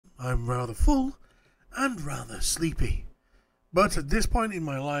I'm rather full and rather sleepy. But at this point in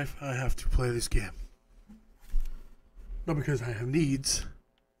my life, I have to play this game. Not because I have needs.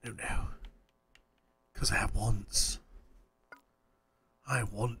 No. Because I have wants. I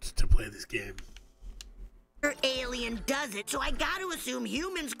want to play this game. Alien does it, so I gotta assume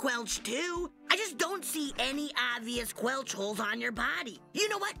humans quelch too. I just don't see any obvious quelch holes on your body. You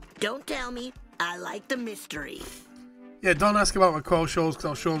know what? Don't tell me. I like the mystery. Yeah, don't ask about my quelch holes because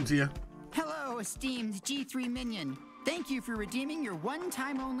I'll show them to you. Hello, esteemed G3 minion. Thank you for redeeming your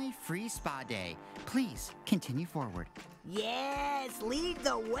one-time only free spa day. Please continue forward. Yes, lead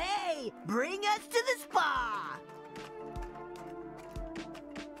the way. Bring us to the spa.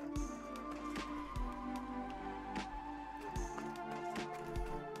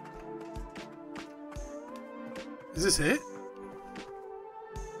 Is this it?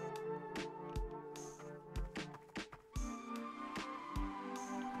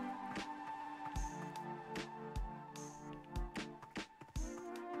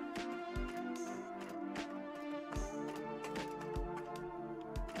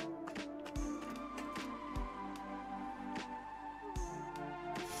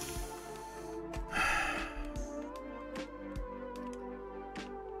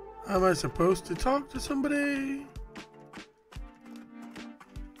 Am I supposed to talk to somebody?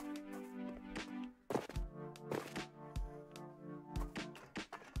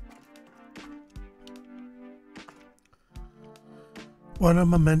 What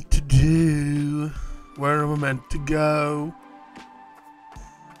am I meant to do? Where am I meant to go?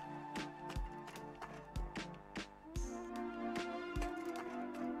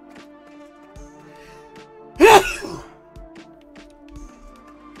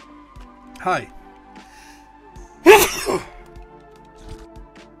 Hi.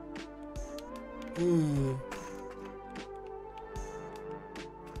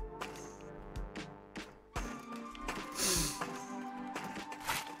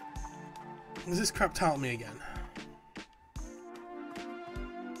 Is this crap telling me again?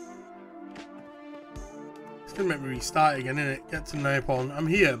 It's gonna make me restart again, innit? Get to Napon. I'm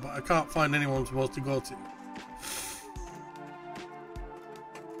here, but I can't find anyone I'm supposed to go to.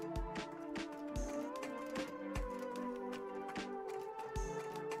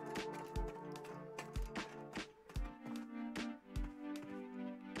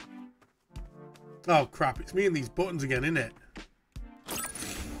 Oh crap, it's me and these buttons again, innit?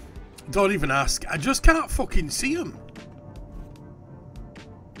 Don't even ask. I just can't fucking see them.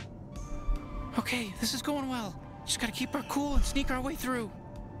 Okay, this is going well. Just gotta keep our cool and sneak our way through.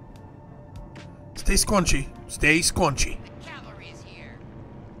 Stay squanchy. Stay squanchy. Cavalry is here.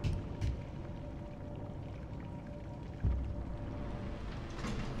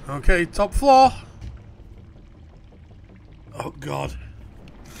 Okay, top floor. Oh god.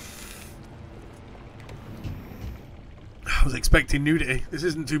 I was expecting nudity. This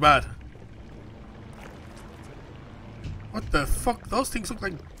isn't too bad. What the fuck? Those things look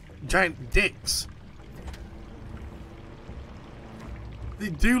like giant dicks. They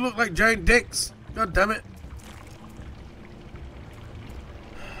do look like giant dicks. God damn it.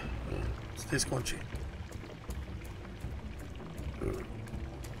 Stay squanchy.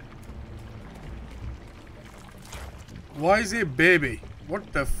 Why is he a baby?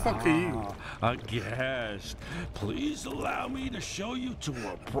 What the fuck are you? A guest. Please allow me to show you to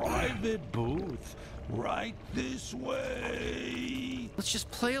a private booth. Right this way. Let's just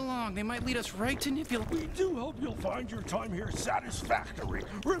play along. They might lead us right to Nifil. We do hope you'll find your time here satisfactory.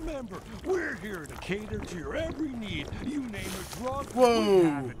 Remember, we're here to cater to your every need. You name a drug, Whoa. we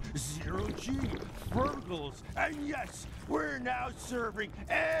have it. Zero G, Virgils, and yes, we're now serving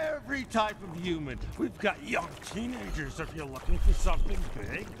every type of human. We've got young teenagers if you're looking for something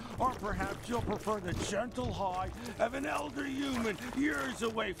big, or perhaps you'll prefer the gentle high of an elder human years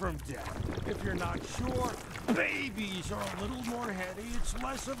away from death. If you're not sure, babies are a little more heady. It's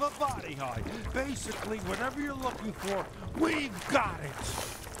less of a body high. Basically, whatever you're looking for, we've got it.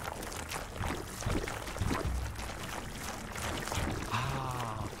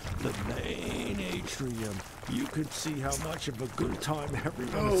 Ah, the main atrium. You can see how much of a good time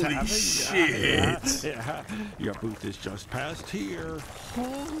everyone's Holy having. shit. Yeah. Your booth is just past here.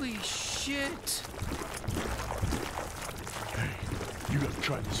 Holy shit. You gotta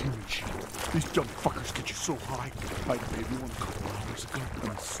try this human shit. These dumb fuckers get you so high. I made one a couple hours ago,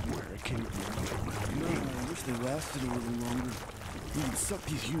 and I swear I can't even enjoy it. I wish they lasted a little longer. We can suck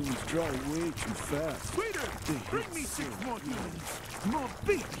these humans dry way too fast. Waiter, bring me 6 more humans. More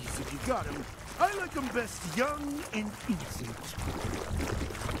babies if you got them. I like them best young and innocent.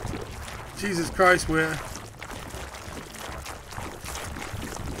 Jesus Christ, where?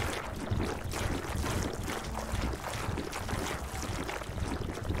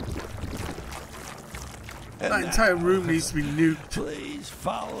 That entire room needs to be nuked. Please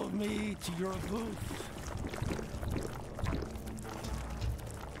follow me to your booth.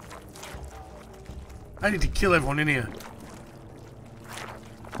 I need to kill everyone in here.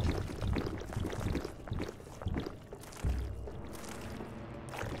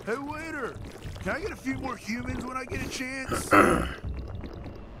 Hey, waiter! Can I get a few more humans when I get a chance?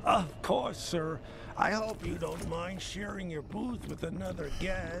 Of course, sir. I hope you don't mind sharing your booth with another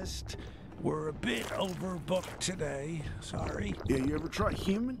guest. We're a bit overbooked today. Sorry. Yeah, you ever try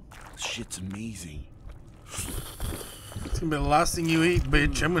human? Shit's amazing. It's gonna be the last thing you eat,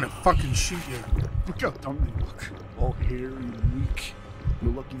 bitch. I'm gonna fucking shoot you. Look how dumb they look. All hairy and weak.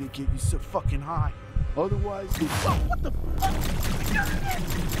 You're lucky they get you so fucking high. Otherwise, you... Oh, what the fuck?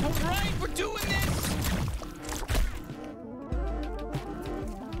 All right, we're doing this.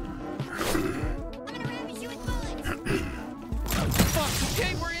 Fuck,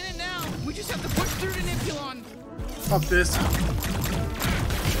 okay, we're in it now. We just have to push through to Nipulon. Fuck this.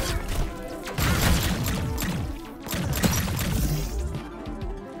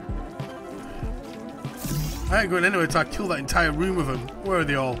 I ain't going anywhere till I kill that entire room of them. Where are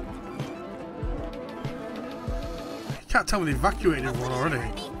they all? You can't tell me they evacuated everyone already.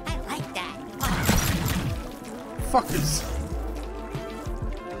 I like that. Fuckers.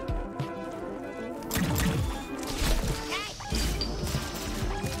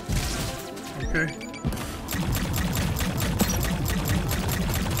 Okay.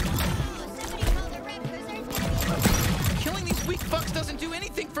 Killing these weak fucks doesn't do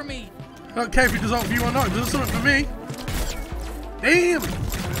anything for me. I don't care if it does something for you or not. It does something for me. Damn.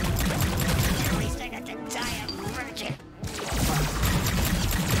 At least I got to die a virgin.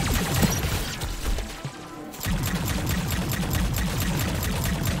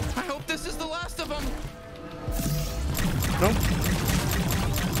 I hope this is the last of them. Nope.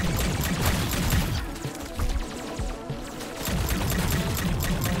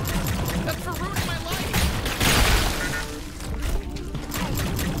 That's for ruining my life.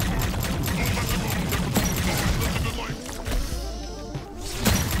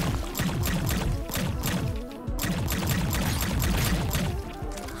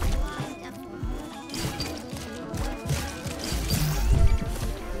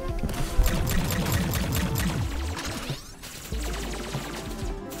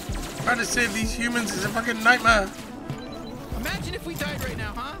 Trying to save these humans is a fucking nightmare. Imagine if we died right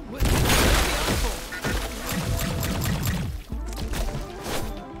now, huh? That'd be awful.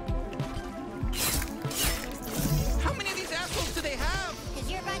 How many of these assholes do they have? Because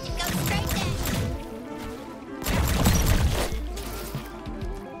you're about to go straight then.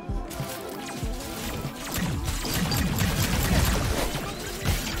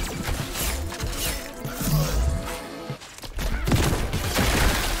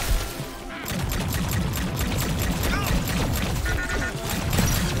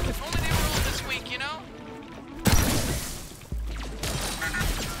 If only they were all this weak, you know?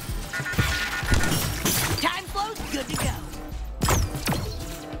 Time flow's good to go.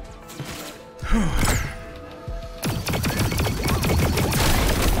 Oh,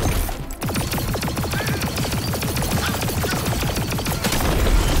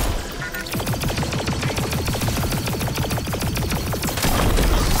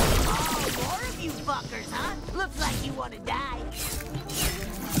 more of you fuckers, huh? Looks like you want to die.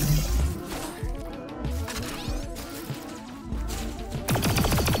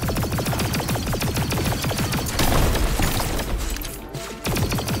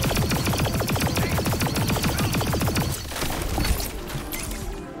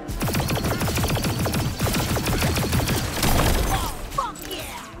 Oh, fuck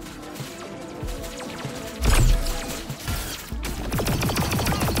yeah!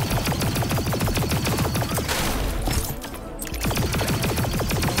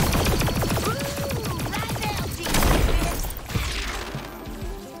 Ooh, right now, bitch.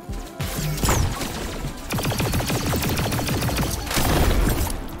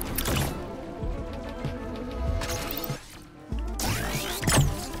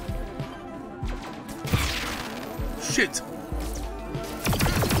 Shit.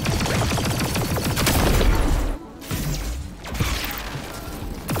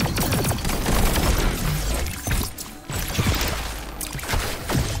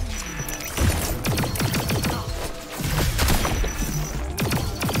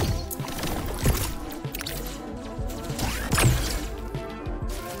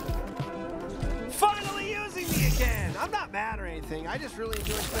 Finally using me again! I'm not mad or anything. I just really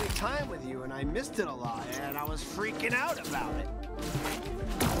enjoyed spending time with you, and I missed it a lot, and I was freaking out about it.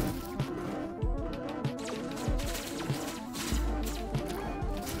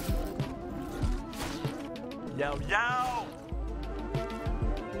 Yo, yo!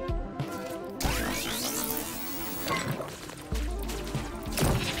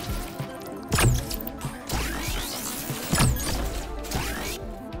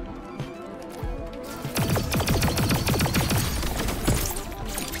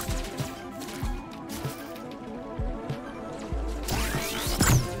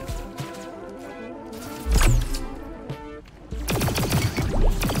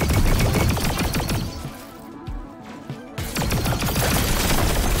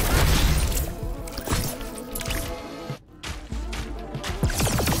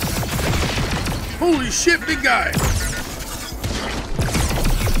 Holy shit, big guy!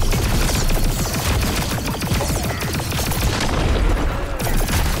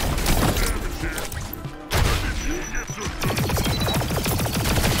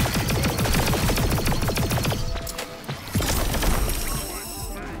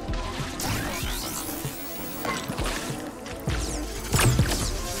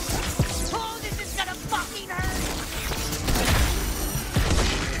 Oh, this is gonna fucking hurt!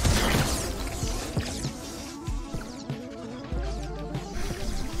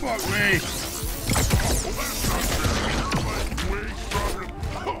 Fuck me!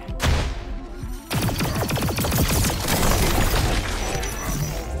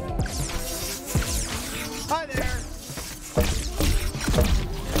 Hi there.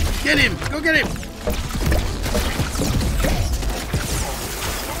 Get him! Go get him!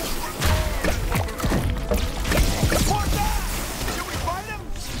 More back! Should we fight him?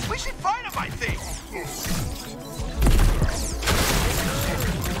 We should fight him, I think.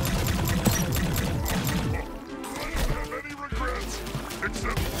 Any regrets,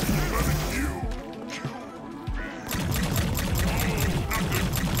 except letting you.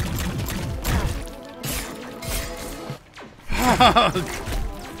 Fuck!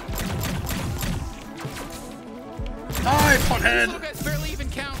 Hi, These pothead! little guys barely even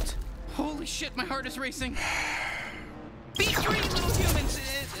count. Holy shit, my heart is racing. Be free, little humans!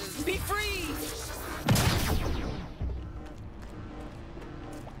 Be free!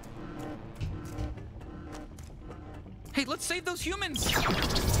 Hey, let's save those humans!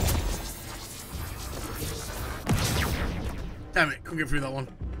 Damn it, couldn't get through that one.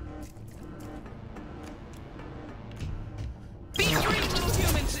 Be free, little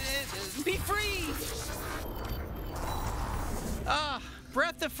humans! Be free! Ah,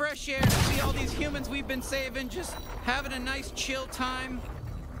 breath of fresh air to see all these humans we've been saving just having a nice chill time.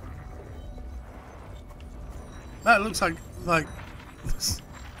 That looks like this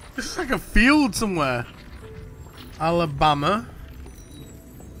is like a field somewhere. Alabama.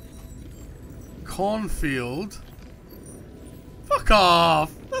 Cornfield. Fuck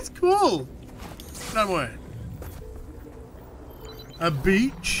off! That's cool. No way. A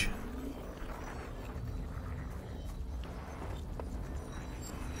beach.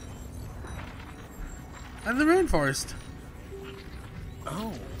 And the rainforest.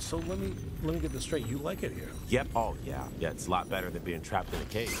 Oh, so let me get this straight. You like it here? Yep. Oh, yeah. Yeah, it's a lot better than being trapped in a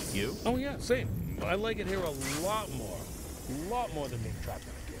cage. You? Oh yeah, same. I like it here a lot more than being trapped in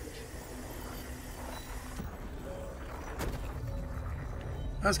a cage.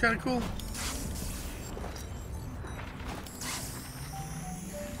 That's kind of cool.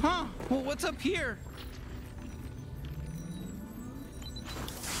 Huh? Well, what's up here?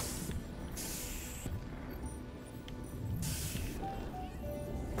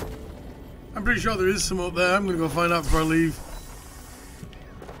 I'm pretty sure there is some up there. I'm gonna go find out before I leave.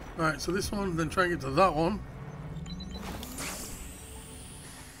 Alright, so this one, then try and get to that one.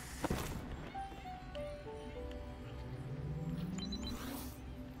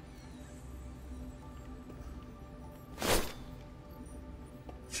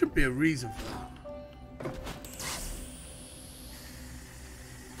 Should be a reason for that.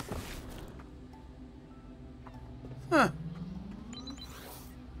 Huh.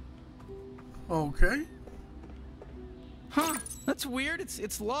 Okay. Huh? That's weird.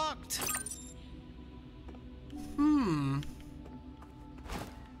 It's locked. Hmm.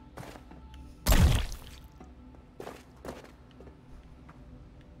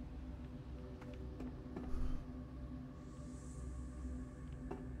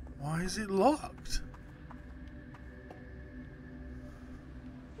 Why is it locked?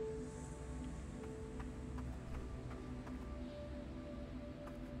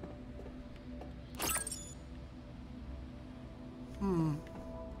 Hmm.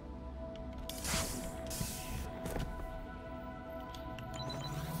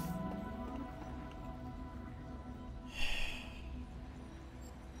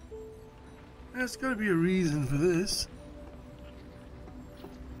 There's got to be a reason for this.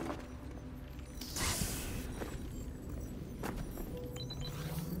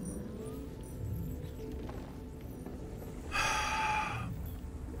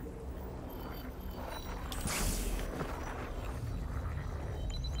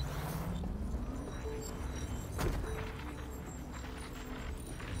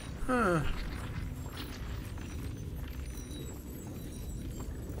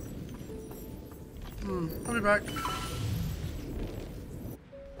 I'll be back.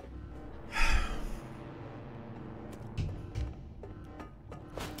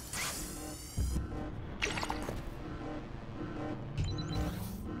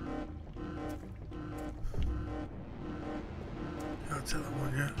 Can't tell that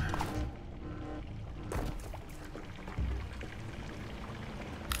one yet.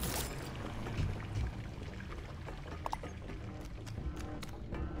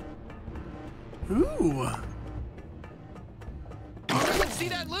 Ooh. Let's see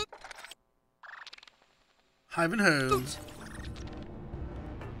that loot. Hive and hose.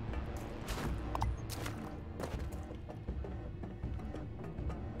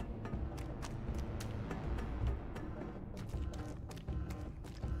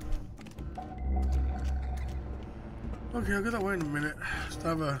 Okay, I'll get that way in a minute. Just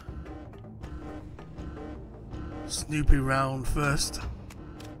have a snoopy round first.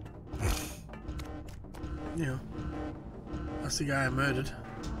 Yeah, that's the guy I murdered.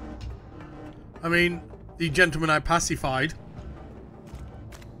 I mean, the gentleman I pacified.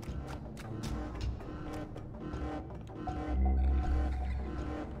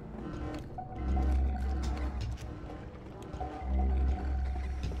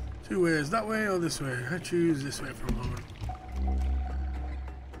 Two ways, that way or this way? I choose this way for a moment.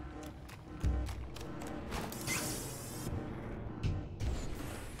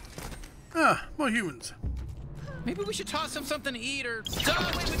 Ah, more humans. Maybe we should toss him something to eat or...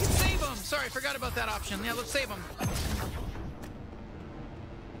 Oh, wait, we can save him! Sorry, forgot about that option. Yeah, let's save him.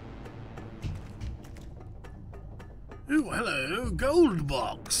 Ooh, hello, gold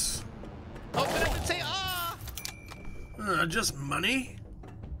box. Open up and say, ah! Just money?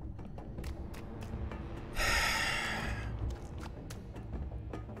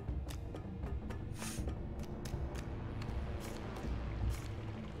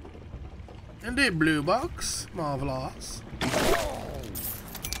 And a blue box. Marvelous.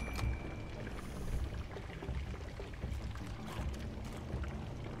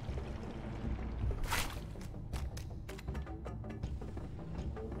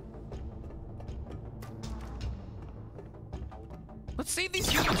 Let's save these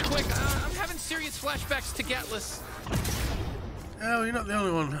humans quick. I'm having serious flashbacks to Gatless. Oh, you're not the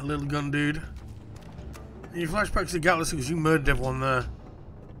only one, little gun dude. And your flashbacks to Gatless because you murdered everyone there.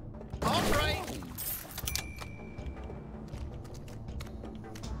 All right.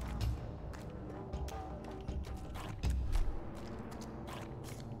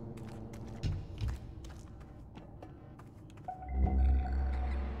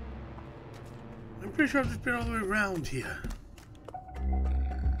 I'm pretty sure I've just been all the way around here.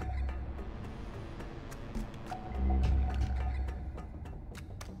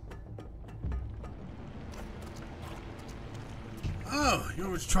 Oh, you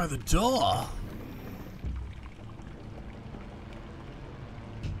want me to try the door?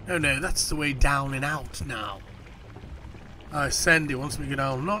 Oh no, that's the way down and out now. I ascend, it wants me to go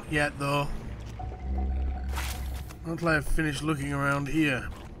down. Not yet though. Not until I've finished looking around here.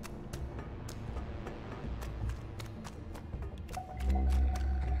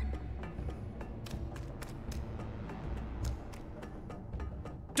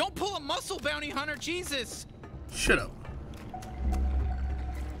 Don't pull a muscle, bounty hunter, Jesus! Shut up.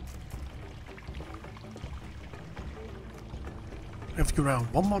 I have to go around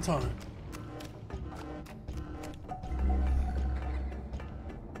one more time.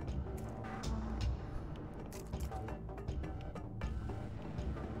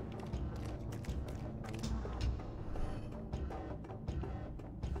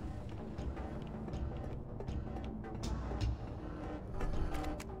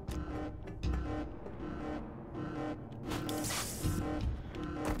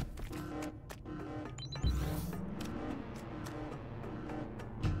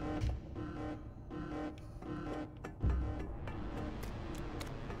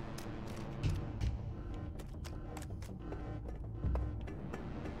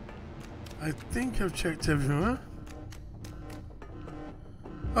 I think I've checked everywhere.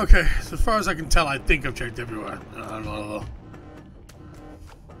 Okay, so as far as I can tell, I think I've checked everywhere. I don't know.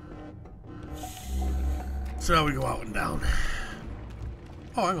 So now we go out and down.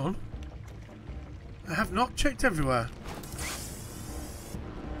 Oh, hang on. I have not checked everywhere.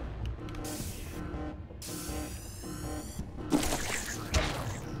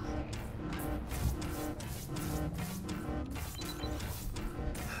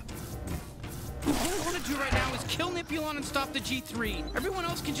 And stop the G3. Everyone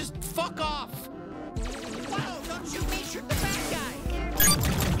else can just fuck off. Whoa, don't shoot me, shoot the bad guy.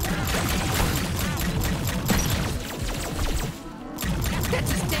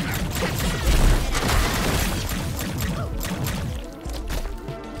 That's a stinger.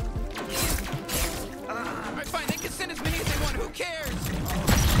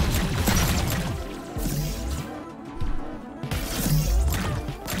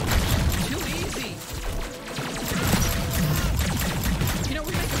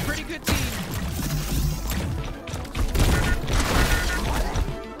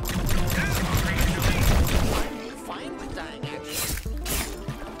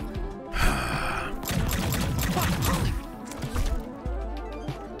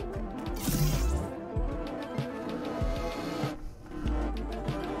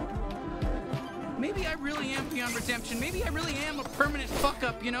 redemption. Maybe I really am a permanent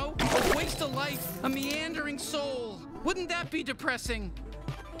fuck-up, you know? A waste of life, a meandering soul. Wouldn't that be depressing?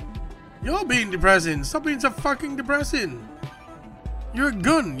 You're being depressing. Stop being so fucking depressing. You're a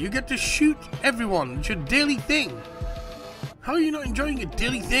gun. You get to shoot everyone. It's your daily thing. How are you not enjoying your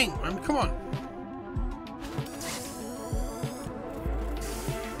daily thing? I mean, come on.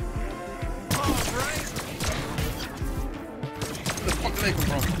 Alright. Where the fuck do they come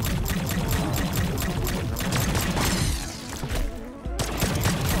from?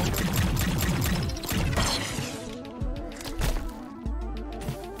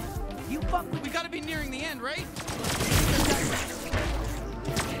 We gotta be nearing the end, right?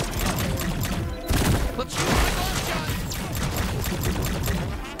 Let's shoot my glove shot.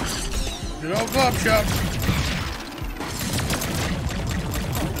 Good old glove shot.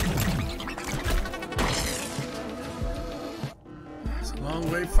 It's a long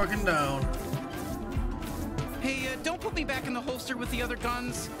way fucking down. Hey, don't put me back in the holster with the other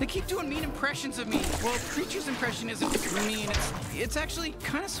guns. They keep doing mean impressions of me. Well, Creature's impression isn't mean. It's actually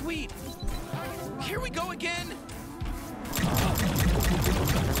kind of sweet. Here we go again.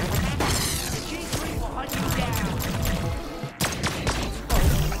 G3 will hunt you down.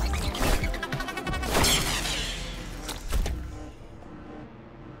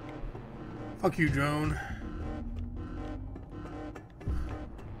 Fuck you, drone.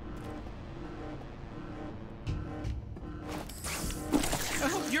 I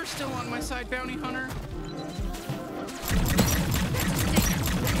hope you're still on my side, bounty hunter.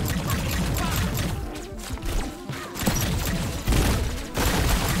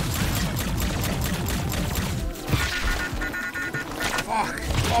 Fuck.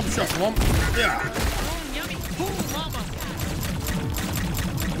 Bomb shot, lump. Yeah. Yummy. Ooh, mama.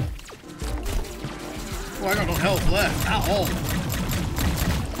 Oh, I got no health left at all.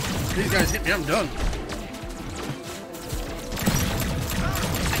 These guys hit me, I'm done.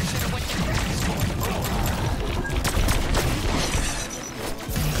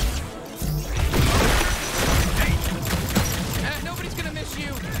 Nobody's gonna miss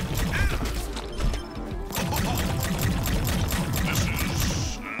you.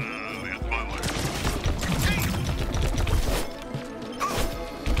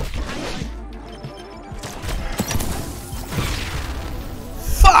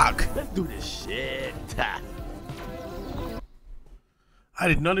 Fuck! Let's do this shit. I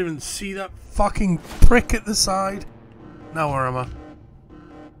did not even see that fucking prick at the side. Now where am I?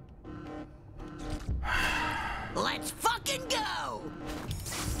 Let's fucking go!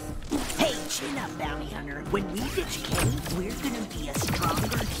 Hey, chin up, bounty hunter. When we ditch Kenny, we're gonna be a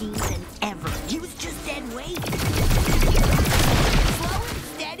stronger team than ever. He was just dead weight. Slow and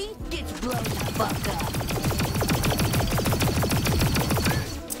steady gets blown the fuck up.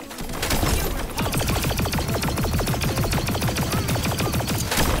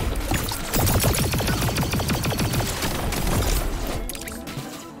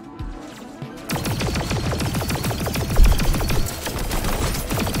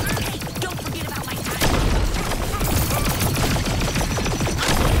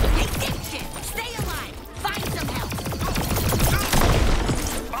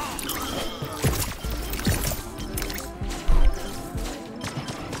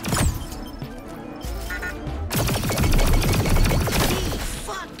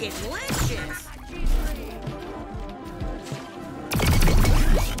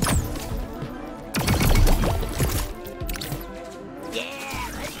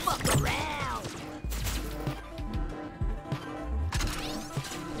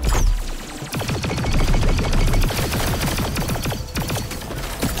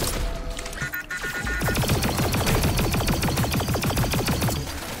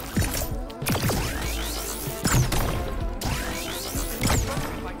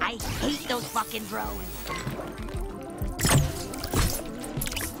 Fucking drones.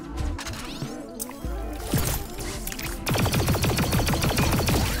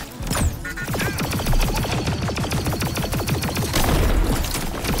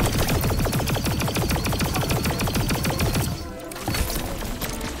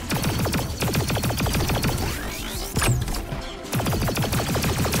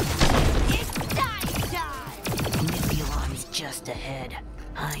 It's dive time! Nebulon's just ahead.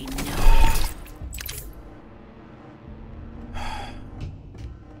 I know it.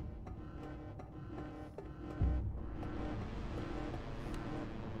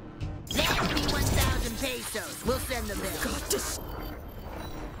 That'll be 1,000 pesos. We'll send the bill. Got this.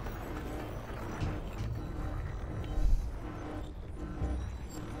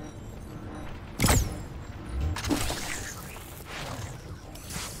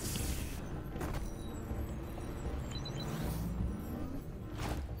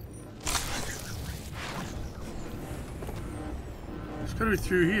 Gotta be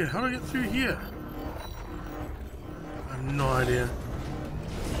through here. How do I get through here? I have no idea.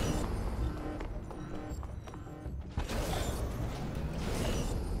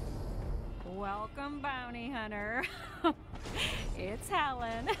 Welcome, bounty hunter. It's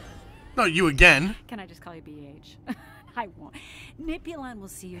Helen. Not you again. Can I just call you BH? I won't. Nipulon will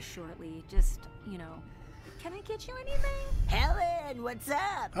see you shortly. Just, you know, can I get you anything? Helen, what's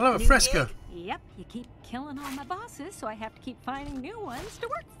up? I'll have a New fresca. gig? Yep, you keep killing all my bosses, so I have to keep finding new ones to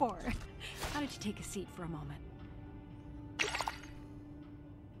work for. How did you take a seat for a moment?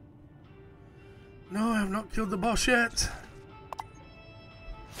 No, I have not killed the boss yet.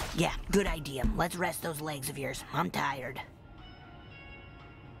 Yeah, good idea. Let's rest those legs of yours. I'm tired.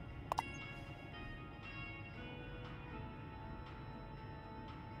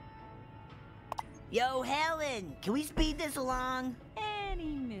 Yo, Helen, can we speed this along? Any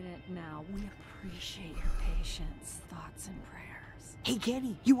minute now. We appreciate your patience, thoughts, and prayers. Hey,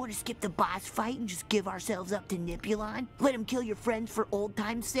 Kenny, you want to skip the boss fight and just give ourselves up to Nipulon? Let him kill your friends for old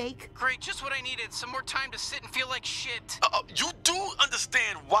time's sake? Great, just what I needed. Some more time to sit and feel like shit. You do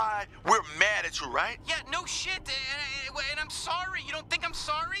understand why we're mad at you, right? Yeah, no shit. And I'm sorry. You don't think I'm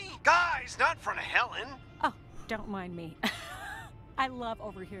sorry? Guys, not in front of Helen. Oh, don't mind me. I love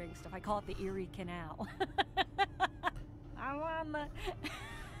overhearing stuff. I call it the Erie Canal. I'm on the...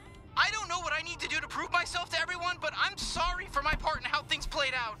 I don't know what I need to do to prove myself to everyone, but I'm sorry for my part in how things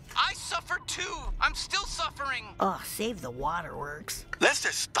played out. I suffered too. I'm still suffering. Oh, save the waterworks. Let's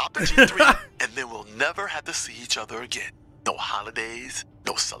just stop at G3, and then we'll never have to see each other again. No holidays,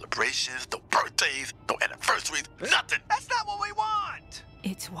 no celebrations, no birthdays, no anniversaries, nothing. That's not what we want.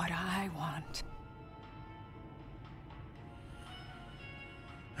 It's what I want.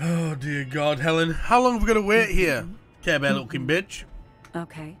 Oh dear God, Helen. How long have we got to wait here? Care bear looking bitch.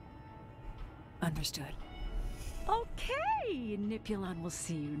 Okay. Understood. Okay, Nipulon will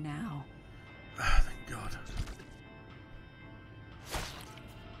see you now. Ah, thank God.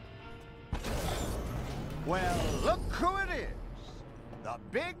 Well, look who it is. The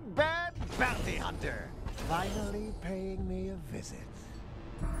big bad bounty hunter. Finally paying me a visit.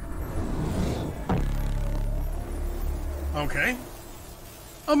 Okay.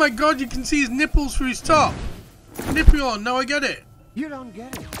 Oh my God, you can see his nipples through his top. Nipulon, now I get it. You don't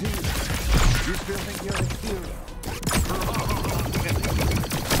get it, do you? You still think you're a hero?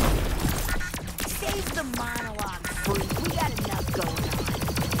 Save the monologue, freak. We got enough going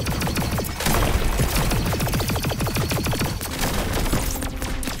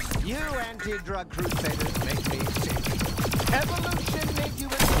on. You anti-drug crusaders make me sick. Evolution made you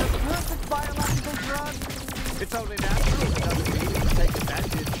into the perfect biological drug. It's only natural that other beings take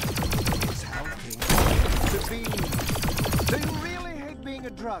advantage. It's helping to be. Do you really hate being a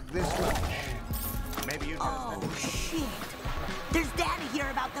drug this much? Maybe you just... Oh, shit. There's data here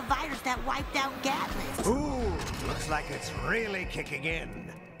about the virus that wiped out Gatlas. Ooh, looks like it's really kicking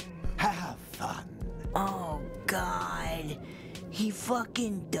in. Have fun. Oh, God. He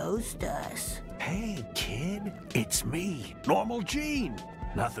fucking dosed us. Hey, kid, it's me, Normal Gene.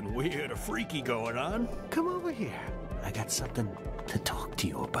 Nothing weird or freaky going on. Come over here. I got something to talk to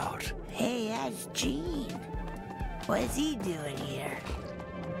you about. Hey, that's Gene. What's he doing here?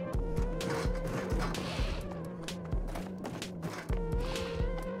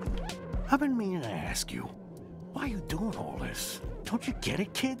 I've been meaning to ask you, why are you doing all this? Don't you get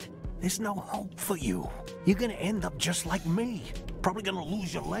it, kid? There's no hope for you. You're gonna end up just like me. Probably gonna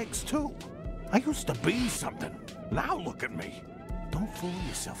lose your legs, too. I used to be something. Now look at me. Don't fool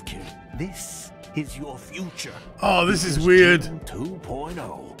yourself, kid. This is your future. Oh, this is weird.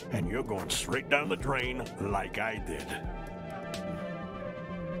 2.0, and you're going straight down the drain like I did.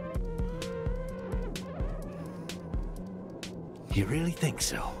 You really think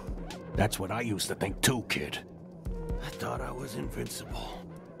so? That's what I used to think too, kid. I thought I was invincible.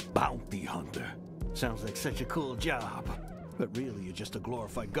 Bounty hunter. Sounds like such a cool job. But really, you're just a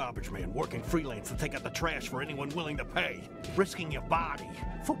glorified garbage man working freelance to take out the trash for anyone willing to pay. Risking your body.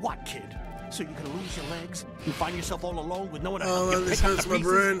 For what, kid? So you can lose your legs and find yourself all alone with no one to help you pick up the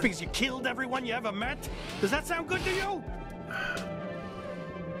pieces because you killed everyone you ever met? Does that sound good to you?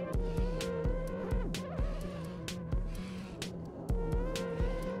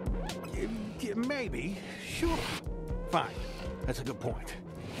 Maybe. Sure. Fine. That's a good point.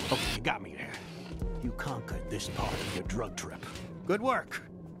 Okay, you got me there. You conquered this part of your drug trip. Good work.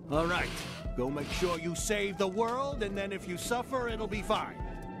 All right. Go make sure you save the world, and then if you suffer, it'll be fine.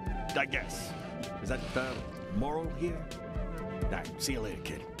 I guess. Is that moral here? All right. See you later,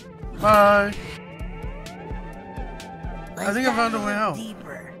 kid. Bye. Let's I think I found a way out.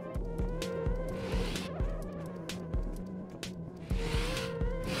 Deeper.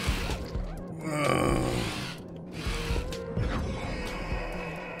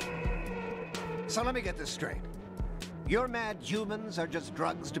 So let me get this straight. Your mad humans are just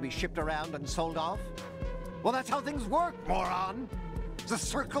drugs to be shipped around and sold off? Well, that's how things work, moron. It's a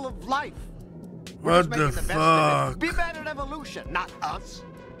circle of life. We're What just making the best of fuck? it. Be bad at evolution, not us.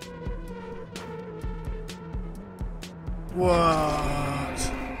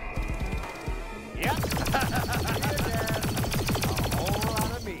 What? Yep. A whole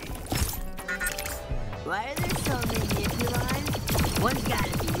lot of me. Why are there so many Nikolais? One's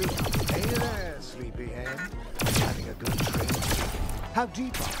gotta be real. Hey there, sleepyhead. Having a good trip. How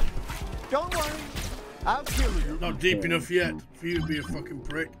deep are you? Don't worry. I'll kill you. Not deep enough yet for you to be a fucking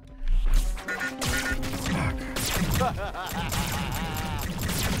prick.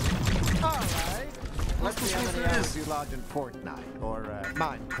 Alright. Let's see how many hours you lodge in Fortnite or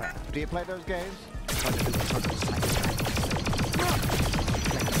Minecraft. Do you play those games? Want to do a sort of psychopath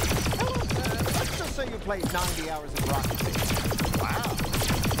thing? Let's just say you played 90 hours of Rocket League. Wow.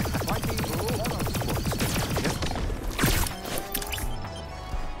 Quite the auto sports. Yep.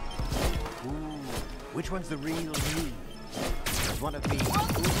 Ooh, which one's the real me? Does one of me move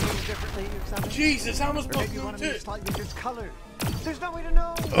a little differently or something? Jesus, how much Or maybe more one of to me do? is slightly discolored. There's no way to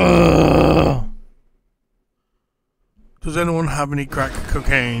know. Does anyone have any crack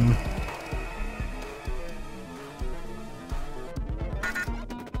cocaine?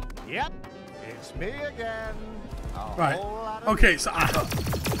 Yep, it's me again. A Right. whole lot of Okay, so I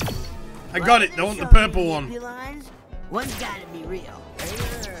got it. I want the purple one. Nikolais? One's gotta be real. Hey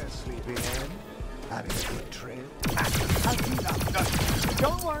there, sleepyhead. Having a good trip.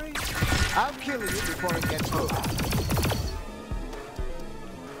 Don't worry. I'll kill you before it gets too hot.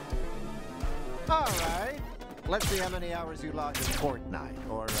 Alright. Let's see how many hours you lodge in Fortnite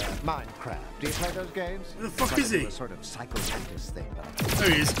or Minecraft. Do you play those games? Who the fuck Try to is do he? A sort of psychomantis thing. There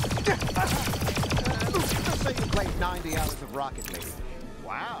he is. Let's say you played 90 hours of Rocket League.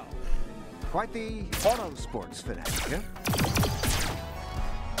 Wow. Quite the auto sports fanatic, huh?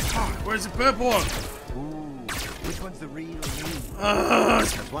 Where's the purple one? Ooh, which one's the real me?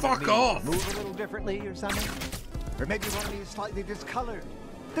 Does one of Fuck me off! Move a little differently or something? Or maybe one of me is slightly discolored.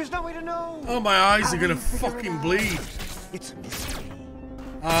 There's no way to know. Oh, my eyes How are will gonna you figure it fucking out? bleed. It's a mystery.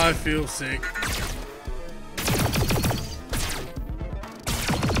 I feel sick.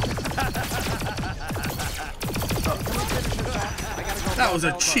 That was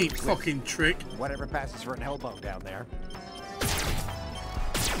a cheap fucking trick. Whatever passes for an elbow down there.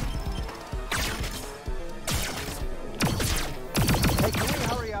 Hey, can we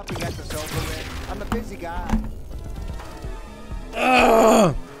hurry up and get this over with? I'm a busy guy.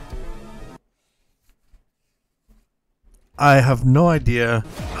 I have no idea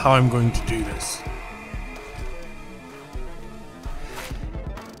how I'm going to do this.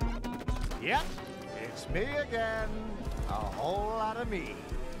 Yep, it's me again. A whole lot of me.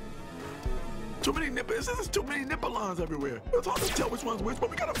 Too many nipples. There's too many nipple lines everywhere. It's hard to tell which one's which,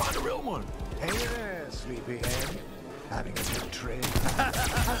 but we gotta find the real one. Hey there, sleepyhead. Having a good trip.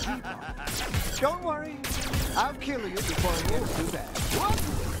 Don't worry. I'll kill you before it gets too bad.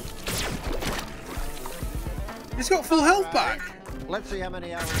 He's got full health back. Let's see how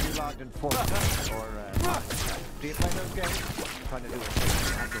many hours you logged in Fortnite or Minecraft. Do you play those games? Trying to do a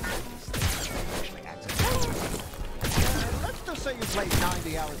psychomantis thing. Actually accidentally. Let's just say you played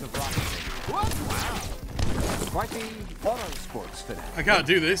 90 hours of Rocket League. What? Wow. Quite the auto sports fanatic. I can't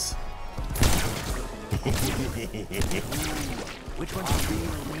do this. Which one's the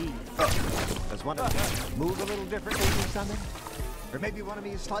real me? Does one of them move a little differently or something? Or maybe one of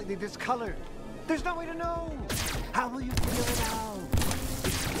me is slightly discolored. There's no way to know. How will you figure it out?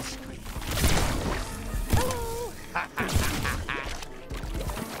 It's a mystery. Hello.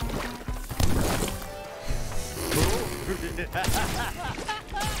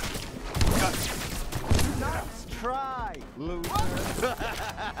 Nice try, loser.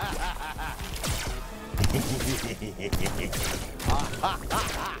 Hey,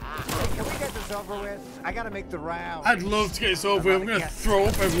 can we get this over with? I gotta make the round. I'd love to get this over with. I'm gonna throw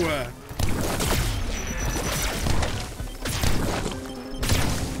up everywhere.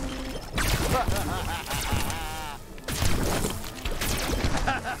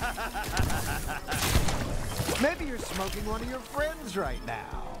 Maybe you're smoking one of your friends right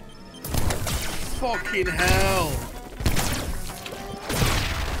now. Fucking hell.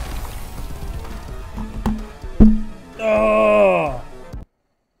 Oh.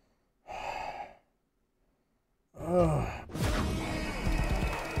 Oh.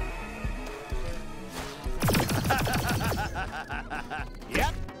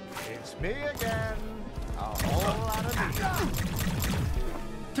 Yep, it's me again. A whole lot of me.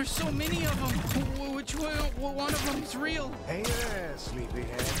 There's so many of them. Which one of them is real? Hey there,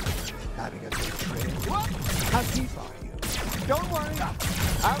 sleepyhead. Having a good trip. What? How deep are you? Don't worry.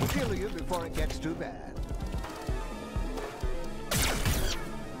 I'll kill you before it gets too bad.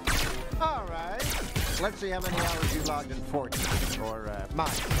 All right. Let's see how many hours you logged in Fortnite or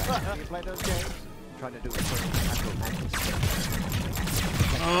Minecraft. Do you play those games? I'm trying to do a sort of natural magic.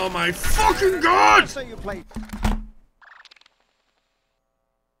 Oh my fucking god! So you play.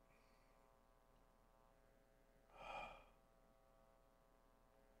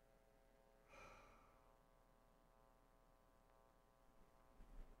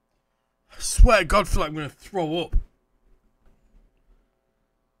 I swear to God, I feel like I'm gonna throw up.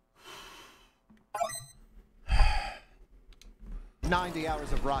 $90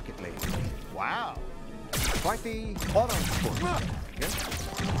 hours of Rocket League. Wow. Quite the auto sport.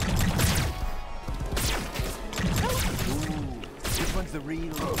 Ooh, which one's the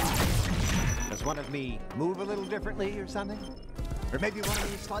real? Does one of me move a little differently or something? Or maybe one of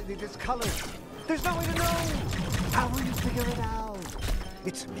me is slightly discolored. There's no way to know. How will you figure it out?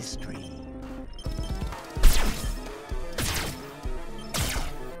 It's a mystery.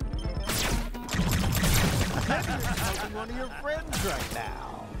 Maybe you're smoking one of your friends right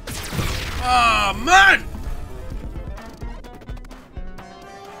now. Oh man!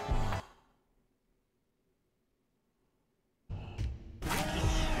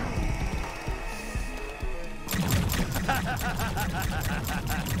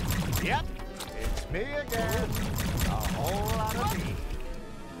 Yep, it's me again. A whole lot of me.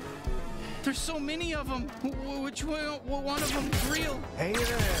 There's so many of them. Which one of them is real? Hey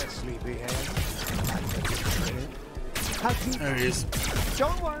there, sleepyhead. How deep? There he is.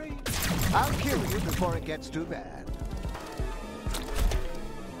 Don't worry. I'll kill you before it gets too bad.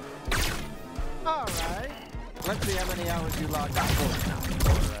 All right. Let's see how many hours you logged on Fortnite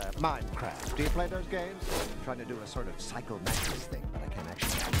or Minecraft. Do you play those games? I'm trying to do a sort of psychometrics thing, but I can't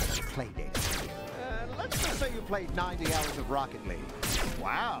actually play data. Let's just say you played 90 hours of Rocket League.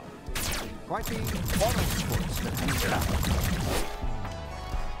 Wow. Quite the auto sportsman.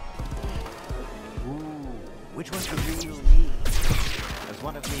 Ooh, which one's the real me? Does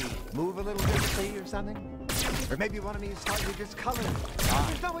one of me move a little differently or something? Or maybe one of me is slightly discolored.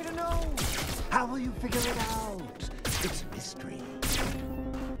 There's no way to know. How will you figure it out? It's a mystery.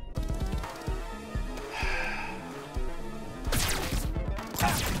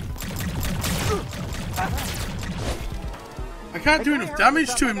 I can't do enough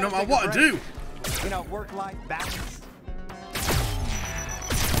damage to him no matter what I do. You know, work-life balance.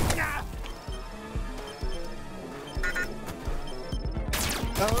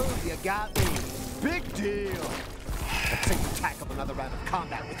 Oh, you got me. Big deal. Let's take you tackle another round of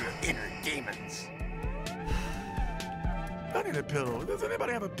combat with your inner demons. I need a pillow. Does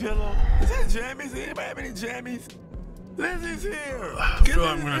anybody have a pillow? Is that jammies? Does anybody have any jammies? Lizzie's here. I feel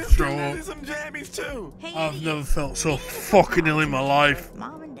like I'm gonna throw up. Some jammies too. Hey, I've never felt so fucking ill in my life.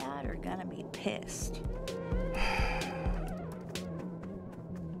 Mom and Dad are gonna be pissed.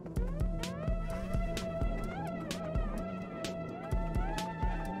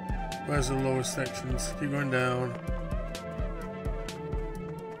 Where's the lowest sections? Keep going down.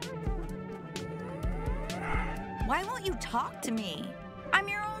 Why won't you talk to me? I'm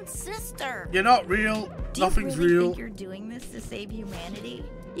your own sister. You're not real. Nothing's Do you really real. think you're doing this to save humanity?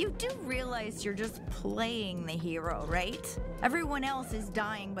 You do realize you're just playing the hero, right? Everyone else is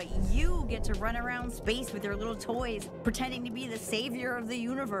dying, but you get to run around space with your little toys, pretending to be the savior of the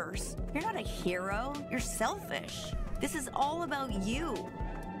universe. You're not a hero. You're selfish. This is all about you.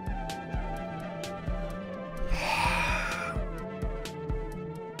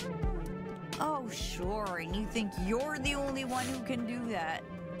 Oh, sure, and you think you're the only one who can do that.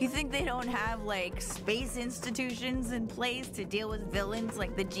 You think they don't have, like, space institutions in place to deal with villains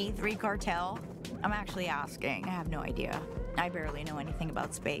like the G3 cartel? I'm actually asking. I have no idea. I barely know anything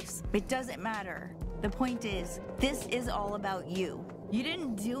about space. It doesn't matter. The point is, this is all about you. You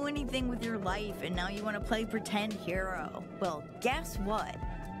didn't do anything with your life, and now you want to play pretend hero. Well, guess what?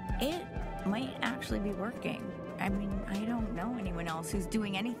 It might actually be working. I mean, I don't know anyone else who's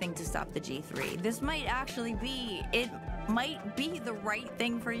doing anything to stop the G3. This might actually be, it might be the right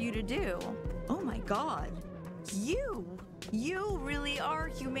thing for you to do. Oh my God. You really are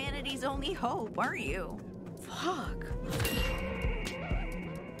humanity's only hope, aren't you? Fuck.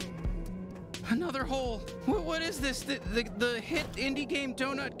 Another hole. What is this? The hit indie game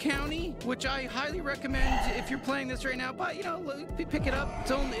Donut County, which I highly recommend if you're playing this right now. But you know, pick it up.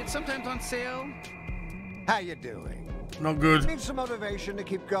 It's sometimes on sale. How you doing? Not good. Need some motivation to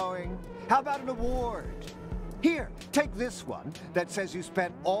keep going? How about an award? Here, take this one that says you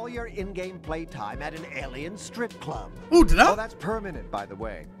spent all your in-game playtime at an alien strip club. Oh, did I? Oh, that's permanent, by the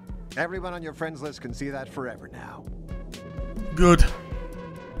way. Everyone on your friends list can see that forever now. Good.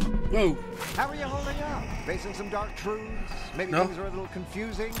 Whoa. How are you holding up? Facing some dark truths? Maybe things are a little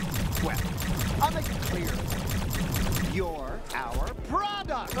confusing? Well, I'll make it clear. You're our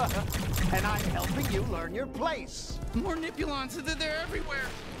product, and I'm helping you learn your place. More Nipulons, they're everywhere.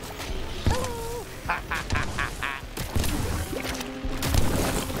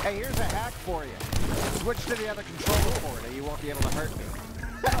 Hey, here's a hack for you. Switch to the other controller port and you won't be able to hurt me.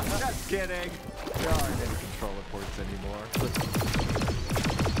 Just kidding. There aren't any controller ports anymore.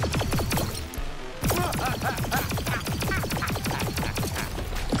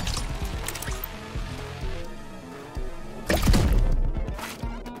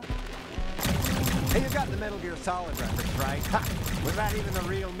 Hey, you got the Metal Gear Solid reference, right? Ha! Was that even the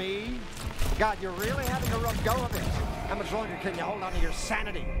real me? God, you're really having a rough go of it. How much longer can you hold on to your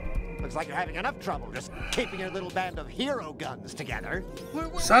sanity? Looks like you're having enough trouble just keeping your little band of hero guns together.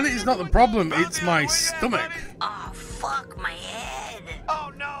 Sanity's not the problem, it's my stomach. Oh, fuck my head.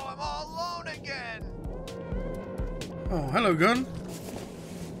 Oh no, I'm all alone again. Oh, hello, gun.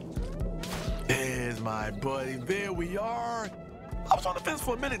 There's my buddy. There we are. I was on the fence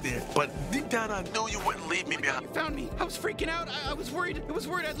for a minute there, but deep down I knew you wouldn't leave me behind. You found me. I was freaking out. I was worried. I was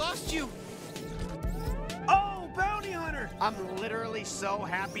worried I'd lost you. Oh, bounty hunter! I'm literally so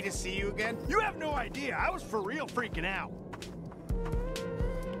happy to see you again. You have no idea. I was for real freaking out.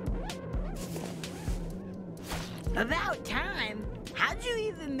 About time. How'd you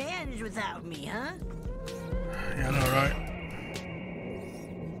even manage without me, huh? Yeah, I know, right?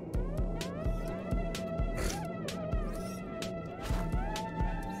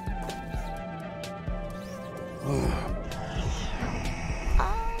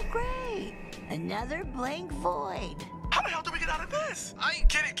 Oh, great. Another blank void. How the hell do we get out of this?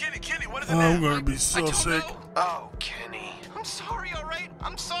 Kenny, what is it Oh, now? I'm gonna be so sick. Oh, Kenny. I'm sorry, all right?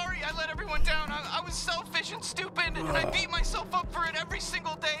 I'm sorry I let everyone down. I was selfish and stupid, and I beat myself up for it every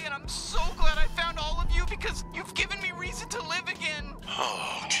single day, and I'm so glad I found all of you because you've given me reason to live again.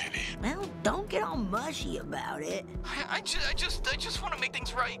 Oh, Kenny. Well, don't get all mushy about it. I just want to make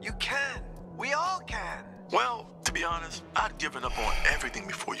things right. You can. We all can. Well, to be honest, I'd given up on everything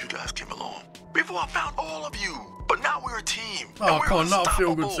before you guys came along. Before I found all of you. But now we're a team. Oh, come on, not a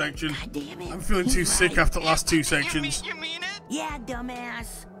feel-good section. God damn it. I'm feeling too sick after the last two sections. You mean it? Yeah,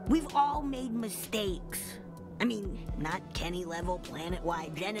 dumbass. We've all made mistakes. I mean, not Kenny-level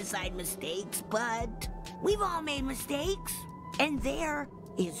planet-wide genocide mistakes, but we've all made mistakes. And there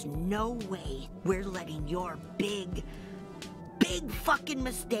is no way we're letting your big fucking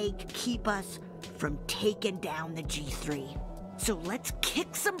mistake keep us from taking down the G3. So let's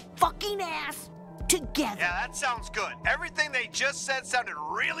kick some fucking ass together. Yeah, that sounds good. Everything they just said sounded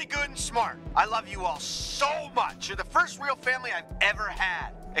really good and smart. I love you all so much. You're the first real family I've ever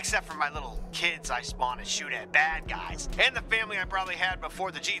had. Except for my little kids I spawn and shoot at bad guys. And the family I probably had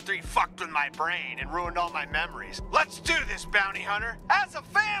before the G3 fucked with my brain and ruined all my memories. Let's do this, bounty hunter, as a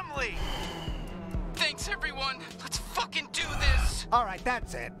family! Thanks, everyone. Let's fucking do this. All right,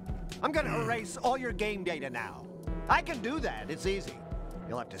 that's it. I'm gonna erase all your game data now. I can do that, it's easy.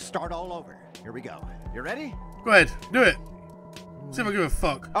 You'll have to start all over. Here we go. You ready? Go ahead, do it. See if I give a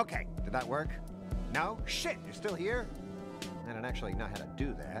fuck. Okay, did that work? No? Shit, you're still here? I don't actually know how to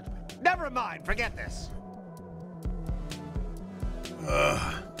do that. Never mind, forget this.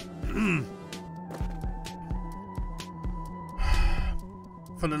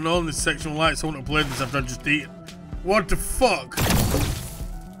 If I'd have known this section lights, I wouldn't have played this after I just eaten. What the fuck?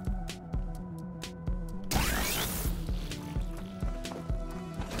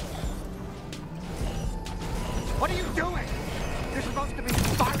 What are you doing? You're supposed to be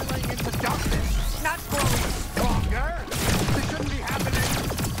spiraling into darkness, not growing stronger. This shouldn't be happening.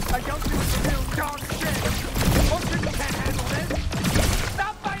 I don't do real dog shit. Emotions can't handle this.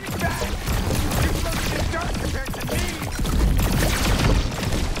 Stop fighting back. You're supposed to be dark compared to me.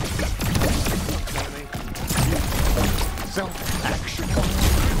 Self-action.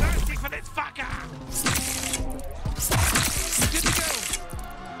 Thirsty for this fucker! Good to go.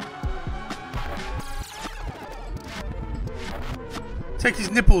 Take his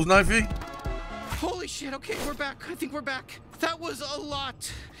nipples, Knifey. Holy shit, okay, we're back. I think we're back. That was a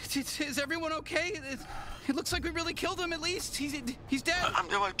lot. Is everyone okay? It looks like we really killed him at least. He's dead. I'm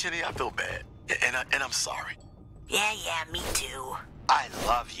doing, Kenny. I feel bad. And I'm sorry. Yeah, me too. I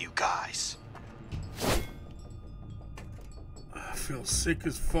love you guys. I feel sick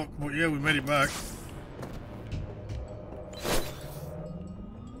as fuck, but yeah, we made it back.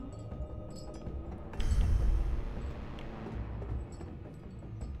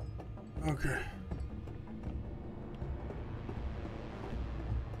 Okay.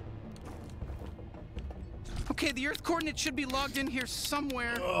 Okay, the Earth coordinates should be logged in here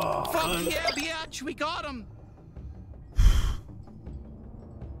somewhere. Oh, fuck yeah, biatch, we got him.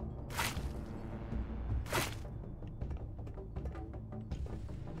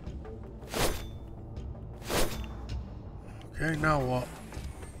 Okay, now what?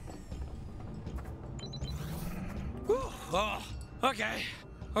 Oh, okay.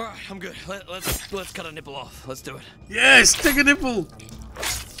 All right, I'm good. Let's cut a nipple off. Let's do it. Yes, take a nipple.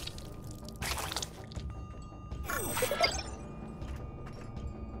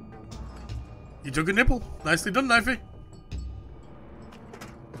 You took a nipple. Nicely done, Knifey.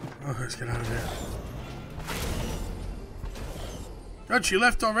 Oh, let's get out of here. God, she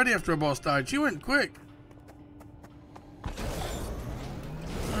left already after a boss died. She went quick.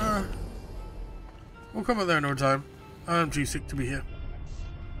 We'll come up there in no time. I'm too sick to be here.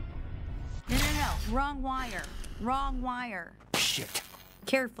 No. Wrong wire. Wrong wire. Shit.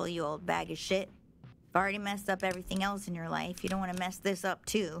 Careful, you old bag of shit. You've already messed up everything else in your life. You don't want to mess this up,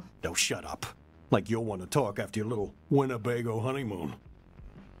 too. No, shut up. Like you'll want to talk after your little Winnebago honeymoon.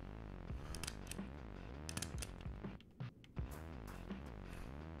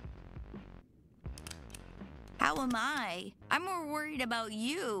 How am I? I'm more worried about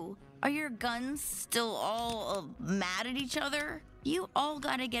you. Are your guns still all mad at each other? You all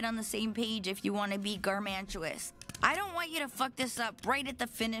gotta get on the same page if you want to be Garmantuous. I don't want you to fuck this up right at the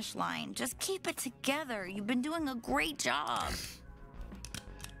finish line. Just keep it together. You've been doing a great job.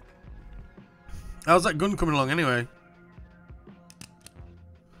 How's that gun coming along anyway?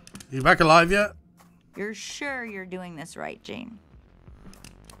 You back alive yet? You're sure you're doing this right, Jane?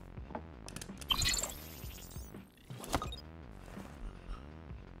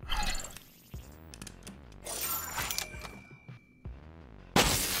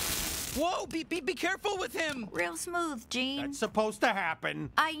 Whoa, be careful with him. Real smooth, Jane. That's supposed to happen.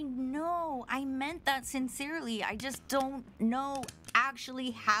 I know. I meant that sincerely. I just don't know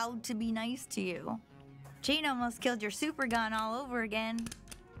actually how to be nice to you. Jane almost killed your super gun all over again.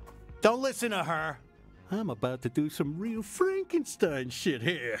 Don't listen to her. I'm about to do some real Frankenstein shit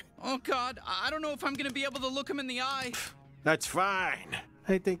here. Oh, God, I don't know if I'm gonna be able to look him in the eye. That's fine.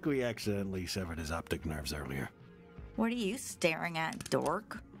 I think we accidentally severed his optic nerves earlier. What are you staring at,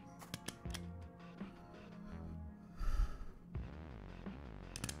 dork?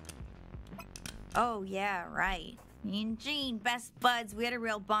 Oh, yeah, right. Me and Gene, best buds. We had a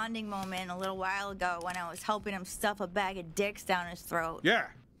real bonding moment a little while ago when I was helping him stuff a bag of dicks down his throat. Yeah,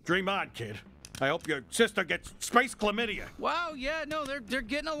 dream on, kid. I hope your sister gets space chlamydia. Wow, yeah, no, they're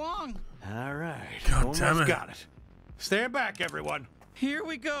getting along. All right, God almost damn it. got it. Stand back, everyone. Here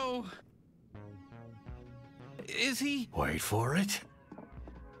we go. Is he? Wait for it.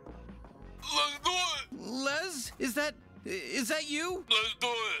 Let's do it. Les? Is that you? Let's do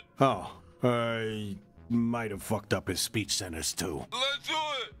it. Oh, I might have fucked up his speech centers too. Let's do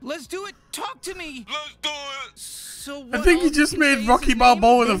it. Let's do it. Talk to me. Let's do it. So what I think he else just can you say made is Rocky his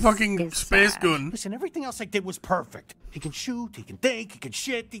Balboa with a This fucking is space sad. gun. Listen, everything else I did was perfect. He can shoot, he can think, he can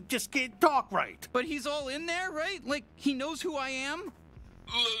shit, he just can't talk right. But he's all in there, right? Like, he knows who I am?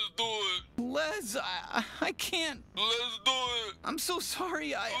 Let's do it. Les, I can't. Let's do it. I'm so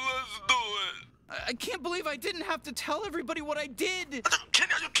sorry. Let's do it. I can't believe I didn't have to tell everybody what I did.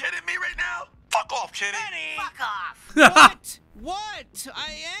 Kenny, are you kidding me right now? Fuck off, Kenny. Fuck off. What?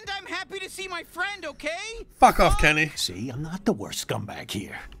 And I'm happy to see my friend, okay? Fuck off, Kenny. See, I'm not the worst scumbag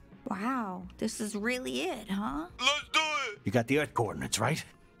here. Wow, this is really it, huh? Let's do it. You got the Earth coordinates, right?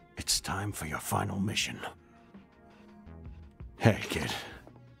 It's time for your final mission. Hey, kid.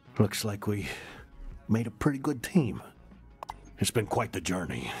 Looks like we made a pretty good team. It's been quite the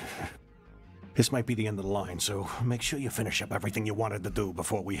journey. This might be the end of the line, so make sure you finish up everything you wanted to do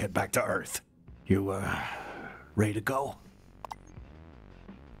before we head back to Earth. You, ready to go?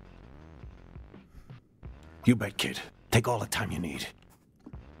 You bet, kid. Take all the time you need.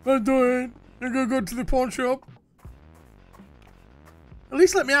 Let's do it. I'm gonna go to the pawn shop. At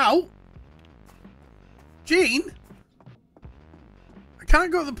least let me out. Gene? I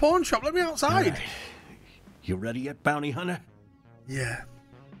can't go to the pawn shop. Let me outside. All right. You ready yet, bounty hunter? Yeah.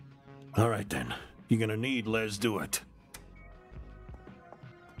 All right, then. You're gonna need Les do it.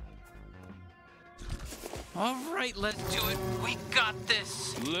 All right, let's do it. We got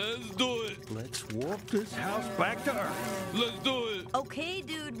this. Let's do it. Let's warp this house back to Earth. Let's do it. Okay,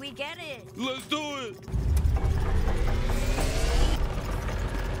 dude, we get it. Let's do it.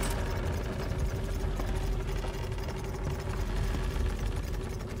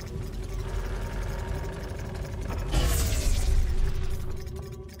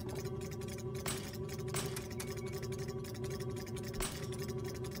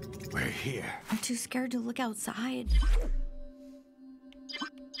 here. I'm too scared to look outside.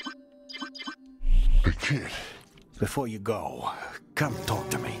 Hey, kid. Before you go, come talk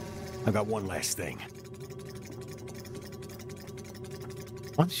to me. I got one last thing.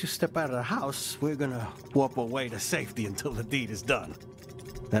 Once you step out of the house, we're gonna warp away to safety until the deed is done.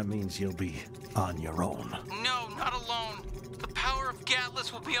 That means you'll be on your own. No, not alone. The power of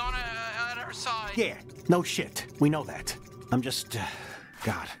Gatlas will be on at our side. Yeah, no shit. We know that. I'm just,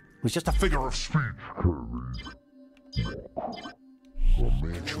 God, it was just a figure of speech.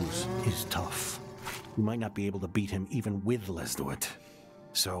 Garmantuous is tough. We might not be able to beat him even with Let's Do It.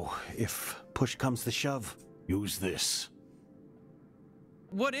 So, if push comes to shove, use this.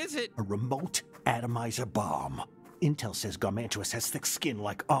 What is it? A remote atomizer bomb. Intel says Garmantuous has thick skin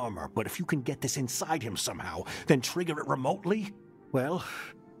like armor, but if you can get this inside him somehow, then trigger it remotely, well,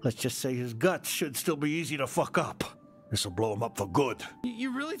 let's just say his guts should still be easy to fuck up. This'll blow him up for good.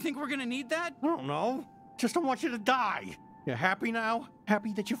 You really think we're gonna need that? I don't know. Just don't want you to die. You happy now?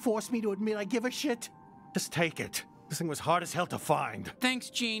 Happy that you forced me to admit I give a shit? Just take it. This thing was hard as hell to find. Thanks,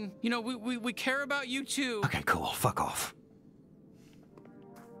 Gene. You know, we care about you too. Okay, cool. Fuck off.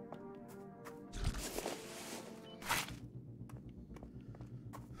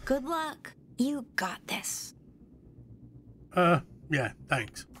 Good luck. You got this. Yeah,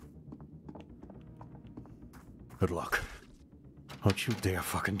 thanks. Good luck. Don't you dare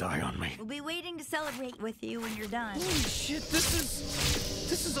fucking die on me. We'll be waiting to celebrate with you when you're done. Holy shit, this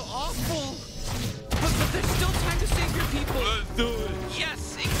is awful. But there's still time to save your people. Let's do it.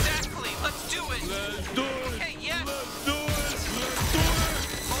 Yes, exactly. Let's do it. Let's do it. Okay, yes. Let's do it. Let's do it.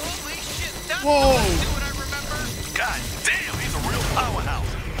 Holy shit, that's Whoa. the Let's Do It I remember. God damn, he's a real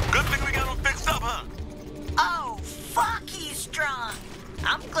powerhouse. Good thing we got him fixed up, huh? Oh, fuck, he's strong.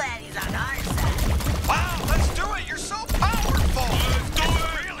 I'm glad he's on our side. Wow, Let's Do It. You're so powerful. Let's do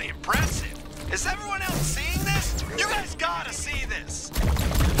It's really impressive. Is everyone else seeing this? You guys gotta see this.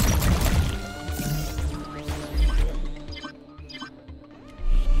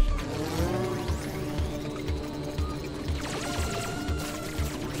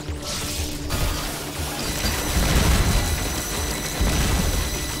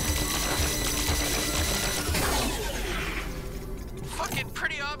 Fucking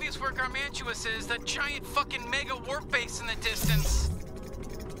pretty obvious where Garmantuous is. That giant fucking mega warp base in the distance.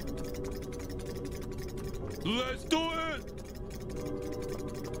 Let's do it.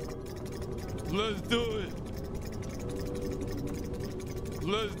 Let's do it.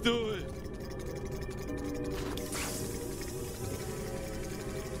 Let's do it.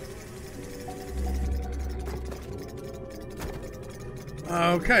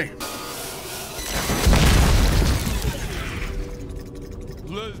 Okay.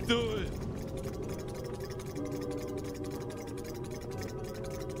 Let's do it.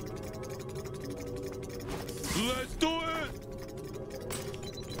 Let's do it.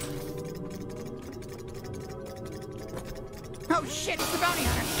 Oh shit, it's the bounty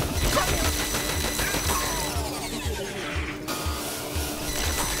hunter.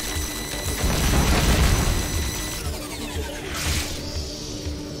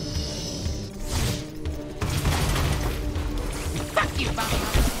 Fuck you, bounty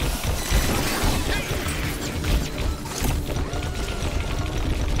hunter.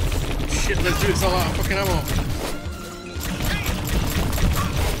 Shit, let's do this all out of fucking ammo.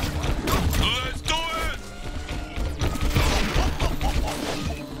 Let's do it.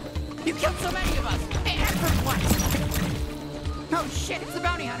 You killed so many of us. And for what? Oh shit, it's the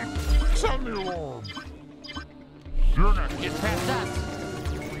bounty hunter. Sound the alarm. You're not getting past us.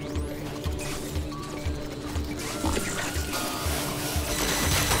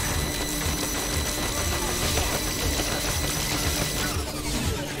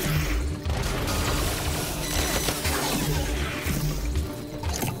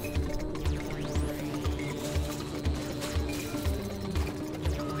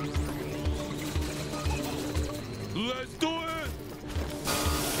 Let's do it.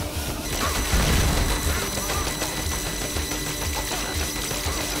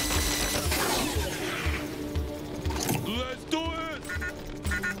 Let's do it.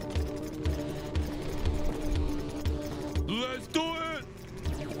 Let's do it.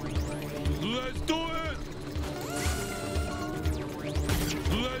 Let's do it.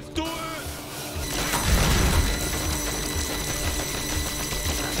 Let's do it.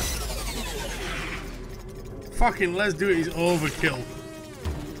 Fucking let's do it is overkill.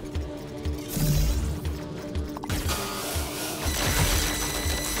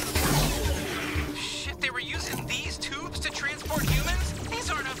 Shit, they were using these tubes to transport humans?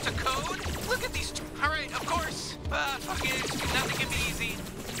 These aren't up to code. Look at these. All right, of course. Fuck it. Nothing can be easy.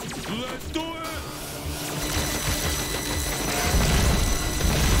 Let's do it!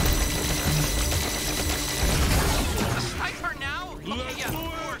 A sniper now? Okay, yeah, of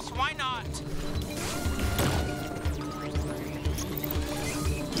course. Why not?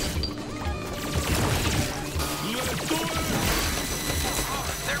 Let's do it! Oh,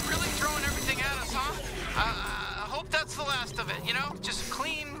 they're really throwing everything at us, huh? I hope that's the last of it, you know? Just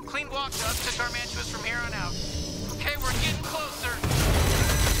clean walk up to Garmantuous from here on out. Okay, we're getting closer.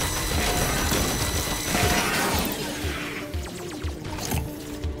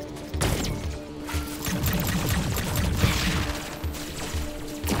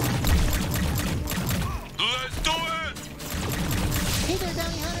 Let's do it! Hey there,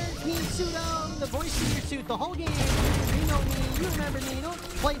 bounty hunter. It's me, Pseudo, the voice in your suit the whole game. You know me. You remember me. Don't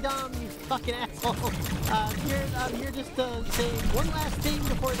play dumb, you fucking asshole. I'm here just to say one last thing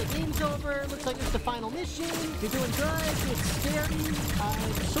before the game's over. Looks like it's the final mission. You're doing good. It's scary.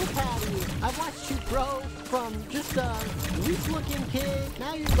 I'm so proud of you. I've watched you grow from just a weak-looking kid.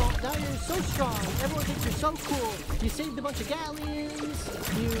 Now you're so strong. Everyone thinks you're so cool. You saved a bunch of galleons.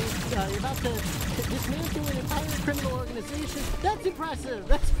 You're about to dismantle an entire criminal organization. That's impressive.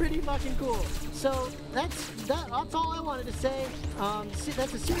 That's pretty fucking cool. So that's all I wanted to say.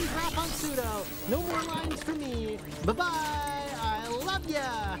 That's a series wrap on Pseudo. No more lines for me. Bye-bye. I love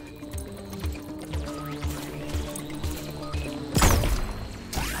ya.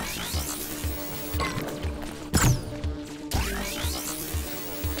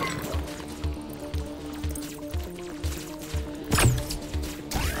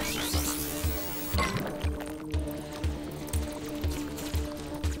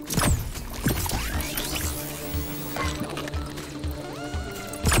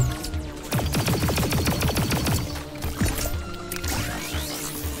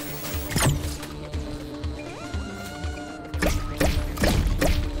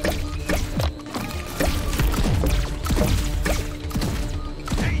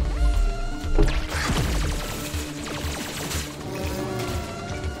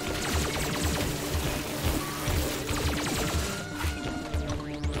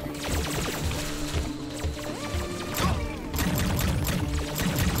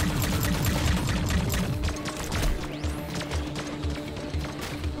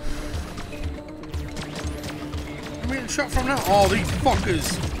 Shot from now. Oh, these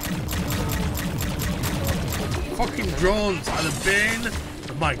fuckers. Fucking drones are the bane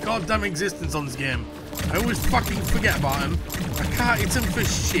of my goddamn existence on this game. I always fucking forget about them. I can't hit them for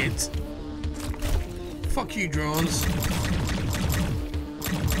shit. Fuck you, drones.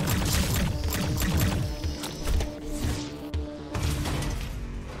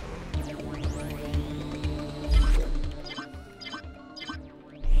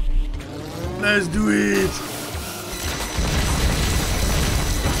 Let's do it.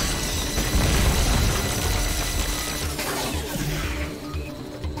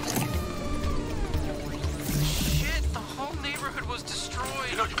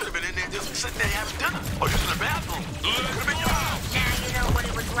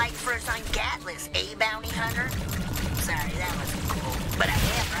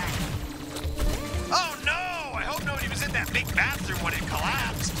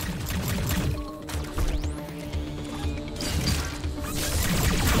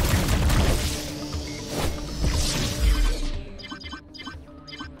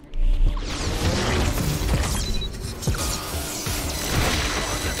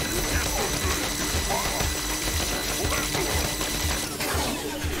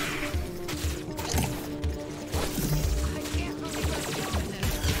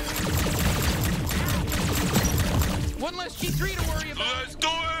 One less G3 to worry about. Let's do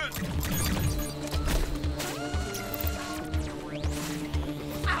it!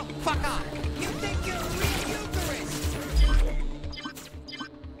 Ow, fuck off! You think you're real Eucharist?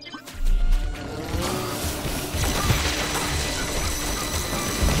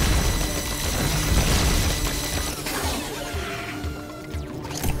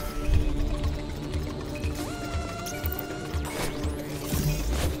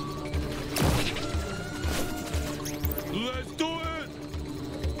 Let's do it!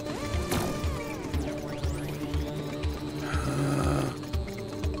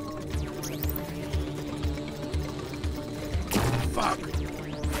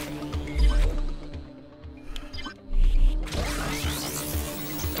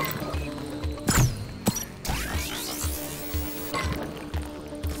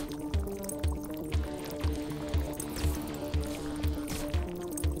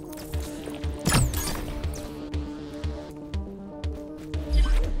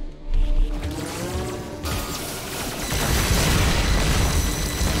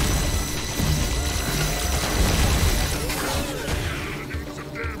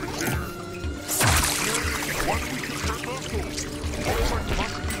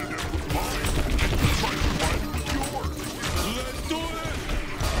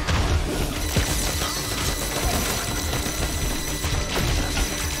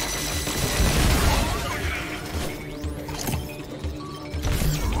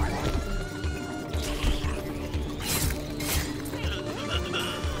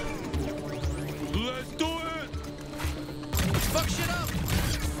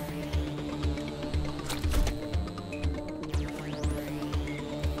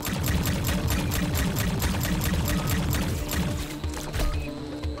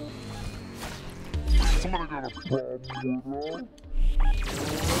 Let's do it!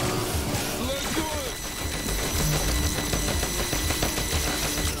 Let's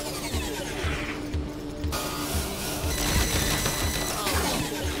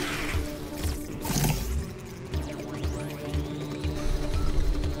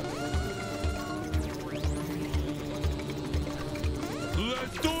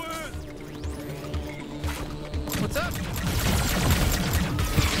do it! What's up?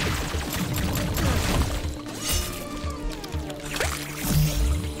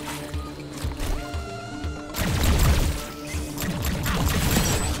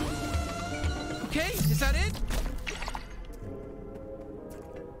 Okay, is that it?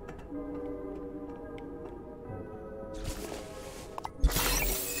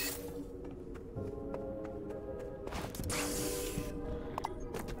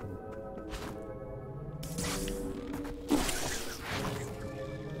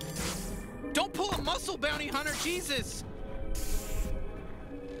 Don't pull a muscle, bounty hunter, Jesus!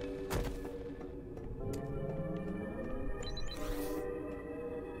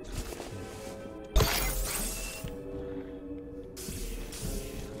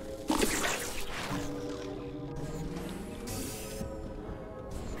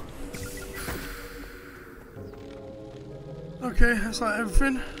 Okay, that's like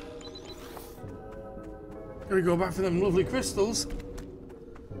everything. Gotta go back for them lovely crystals.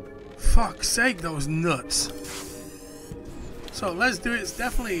 Fuck's sake, that was nuts. So let's do it. It's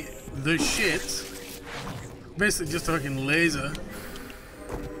definitely the shit. Basically just a fucking laser.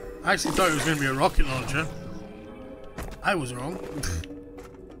 I actually thought it was going to be a rocket launcher. I was wrong.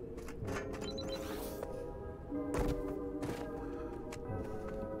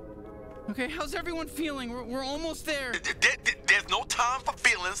 Okay, how's everyone feeling? We're almost there. There's no time for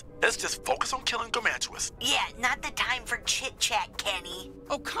feelings. Let's just focus on killing Garmantuous. Yeah, not the time for chit-chat, Kenny.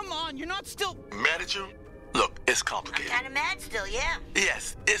 Oh, come on, you're not still... Mad at you? Look, it's complicated. I'm kinda mad still, yeah.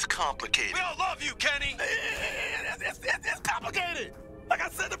 Yes, it's complicated. We all love you, Kenny. It's complicated. Like I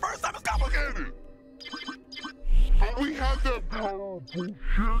said the first time, it's complicated. We had that powerful shit.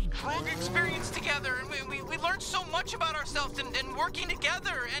 Long experience together, and we learned so much about ourselves and working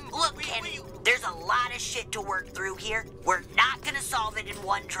together, and... Look, Kenny, there's a lot of shit to work through here. We're not gonna solve it in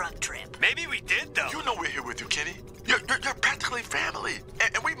one drug trip. Maybe we did, though. You know we're here with you, Kenny. You're practically family,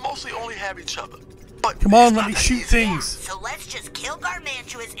 and we mostly only have each other. But come on, let me shoot things. So let's just kill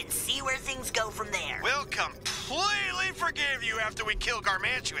Garmantuous and see where things go from there. We'll completely forgive you after we kill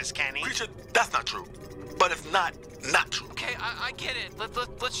Garmantuous, Kenny. Creature, that's not true. But it's not true. Okay, I get it.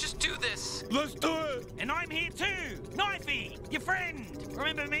 Let's just do this. Let's do it. And I'm here too. Knifey, your friend.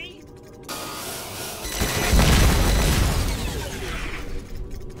 Remember me?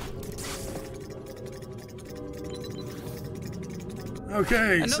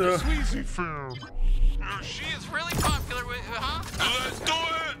 Okay, another so... Sweezy fam. She is really popular with... Huh? Let's do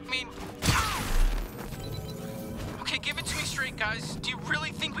it. I mean... Okay, give it to me straight, guys. Do you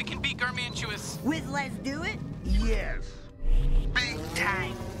really think we can beat Garmantuous? With Let's Do It? Yes. Big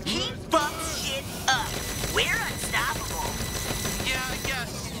time. He fucks shit up. We're unstoppable. Yeah, I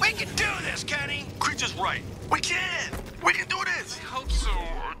guess. We can do this, Kenny. Creature's right. We can. We can do this. I hope so.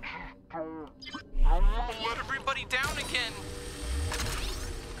 I'll let everybody down again.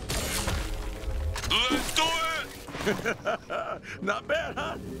 Let's do it. Not bad,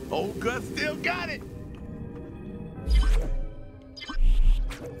 huh? Old Gus still got it.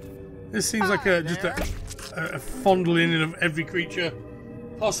 This seems like just a fondling of every creature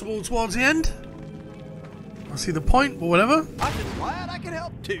possible towards the end. I see the point, but whatever. I'm just glad I can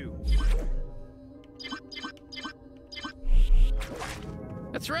help too.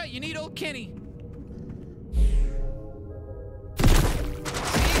 That's right, you need old Kenny.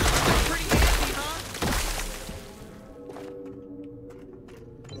 Pretty handy, huh?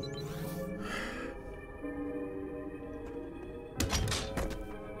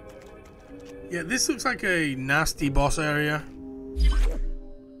 Yeah, this looks like a nasty boss area.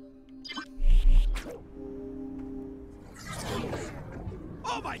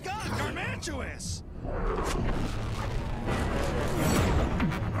 Oh my God, Garmantuous!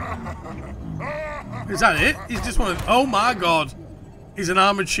 Is that it? He's just one of... Oh my god. He's an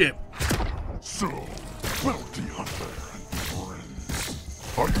armored ship. So, bounty hunter and friends,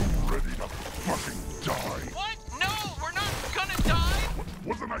 are you ready to fucking die? What? No, we're not gonna die.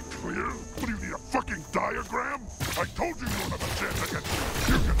 Wasn't I clear? What do you need, a fucking diagram? I told you you don't have a chance against me.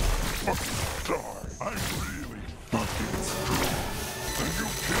 You're gonna fucking die. I'm really fucking strong. And you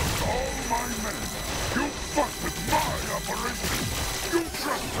killed all my men. You fucked with my operation. You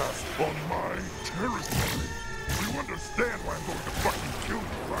trespassed on my territory. You understand why I'm going to fucking kill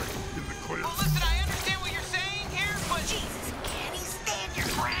you, right? Is it clear? Well, listen, I understand what you're saying, Jesus, Kenny, stand your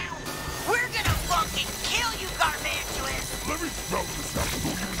ground. We're gonna fucking kill you, Garmantuous. Let me spell this out so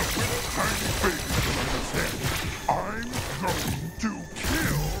even a little tiny baby can understand. I'm going to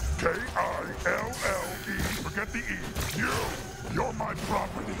kill K-I-L-L-E. Forget the E. You're my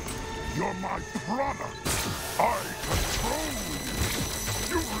property. You're my product. I control you.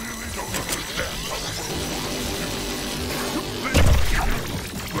 You really don't understand how the world works. You think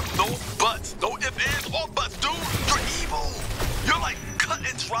No buts, no ifs, ands, or buts, dude. You're evil. You're like cut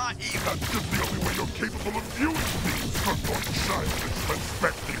and dry evil. that's just the only way you're capable of viewing things from your childish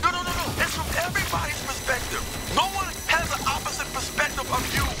perspective. No. It's from everybody's perspective. No one has an opposite perspective of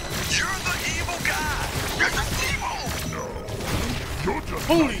you. You're the evil guy. You're just evil. No. You're just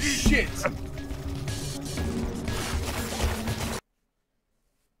Holy naive. shit.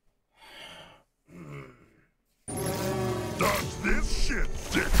 Does this shit,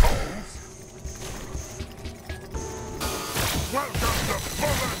 dickholes? Welcome to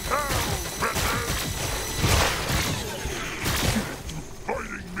Bullet Hell, bitches!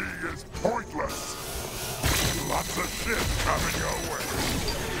 Fighting me is pointless. Lots of shit coming your way.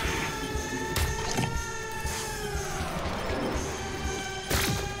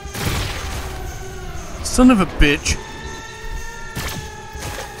 Son of a bitch.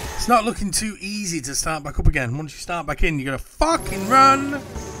 It's not looking too easy to start back up again. Once you start back in, you gotta fucking run.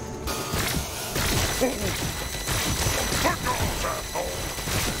 Fuck off, asshole!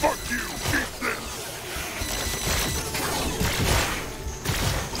 Fuck you! Keep this!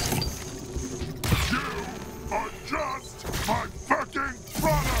 You are just my fucking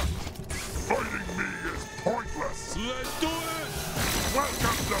product! Fighting me is pointless! Let's do it!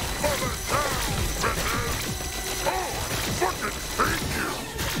 Welcome to Bullet Hell, bitches! Oh, I fucking hate you!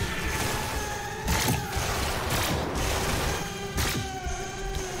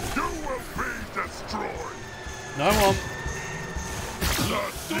 You will be destroyed! No, I won't.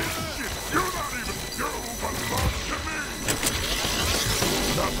 Not this shit! You're not even you belong to me!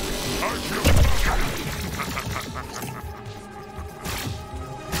 Nothing. I feel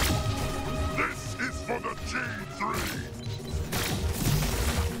This is for the G3!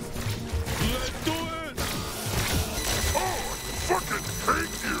 Let's do it! Oh, I fucking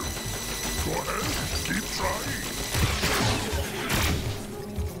hate you! Go ahead, keep trying.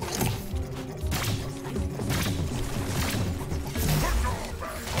 Fuck off,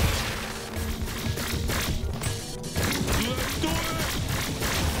 asshole! Let's do it!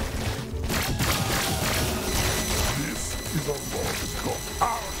 This is a lost cause.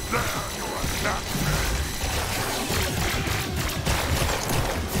 How dare you attack me!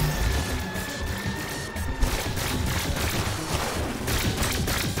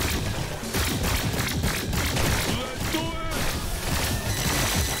 Let's do it!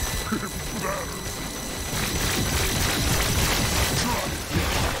 Embarrassing. Try it.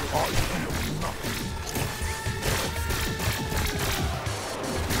 I feel nothing.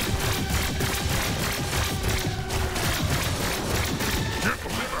 Can't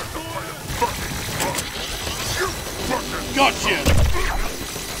believe I have to fight a fucking bug. You fucking Gotcha!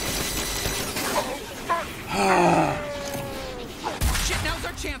 Shit, now's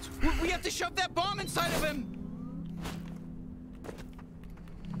our chance. We have to shove that bomb inside of him.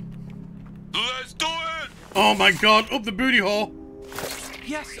 Let's do it! Oh my god, up the booty hole.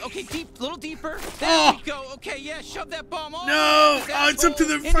 Yes, okay, little deeper. There we go. Okay, yeah, shove that bomb all No! over Oh, it's up to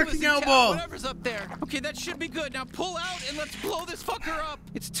the into fucking his elbow. Whatever's up there. Okay, that should be good. Now pull out and let's blow this fucker up.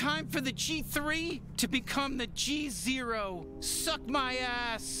 It's time for the G3 to become the G0. Suck my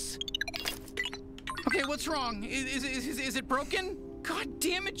ass. Okay, what's wrong? Is it broken? God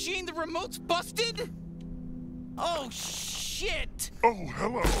damn it, Gene, the remote's busted? Oh, shit! Oh,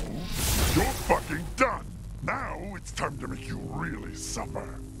 hello. You're fucking done. Now it's time to make you really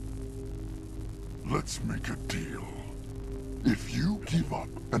suffer. Let's make a deal. If you give up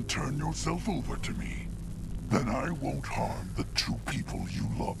and turn yourself over to me, then I won't harm the two people you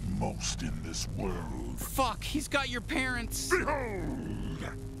love most in this world. Fuck, he's got your parents. Behold!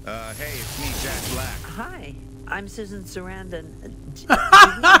 Hey, it's me, Jack Black. Hi, I'm Susan Sarandon.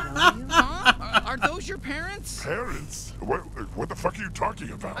 Huh? Are those your parents? Parents? What the fuck are you talking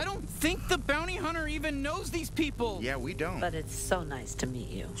about? I don't think the bounty hunter even knows these people. Yeah, we don't. But it's so nice to meet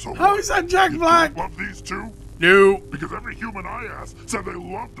you. So How what? is that Jack You Black? don't love these two? No. Because every human I asked said they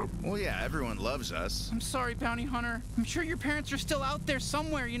loved them. Well, yeah, everyone loves us. I'm sorry, bounty hunter. I'm sure your parents are still out there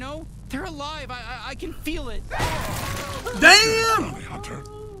somewhere, you know? They're alive. I can feel it. Damn! Bounty hunter,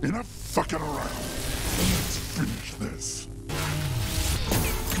 enough fucking around. Let's finish this.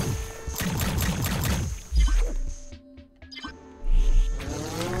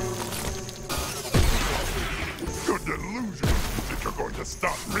 Good to to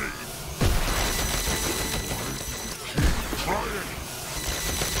stop me. Keep trying.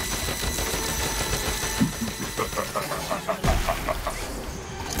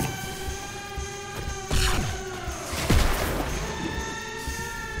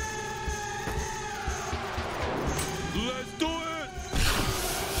 Let's do it!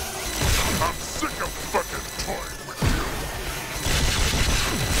 I'm sick of fucking toying with you.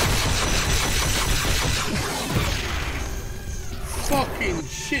 Fucking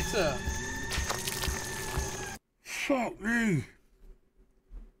shitter. Fuck me.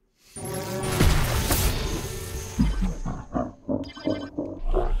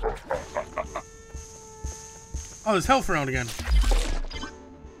 Oh, there's health around again.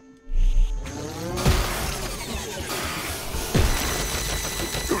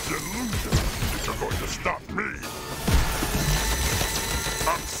 You delusion. You're going to stop me.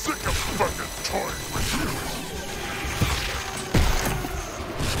 I'm sick of fucking toying with you.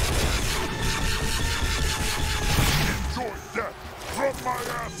 Enjoy death from my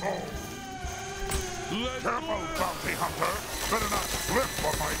asshole. Careful, bounty hunter. Better not slip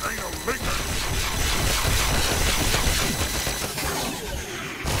on my anal fingers.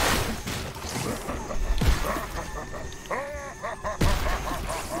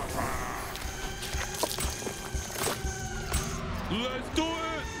 Let's do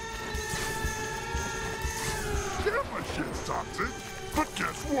it! Yeah, my shit's toxic. But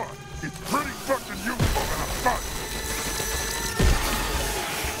guess what? It's pretty fucking useful in a fight.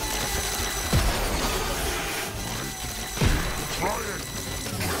 Try it.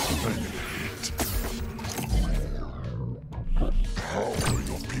 How will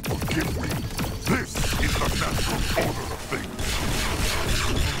your people give me? This is the natural order of things.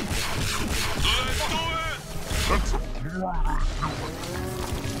 Let's do it! That's a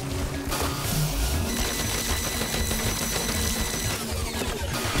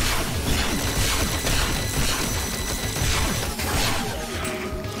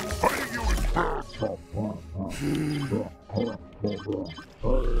fighting you in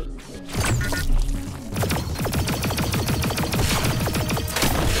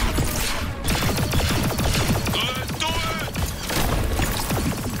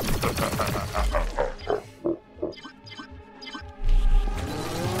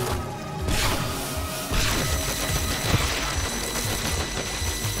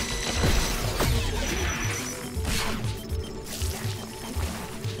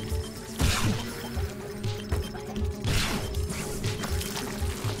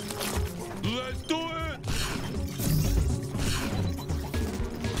Let's do it!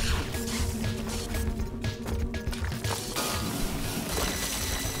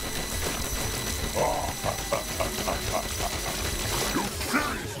 You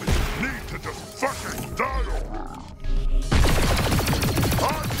seriously need to just fucking die already.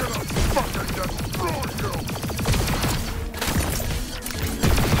 I'm gonna fucking destroy you.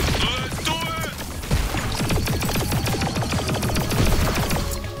 Let's do it!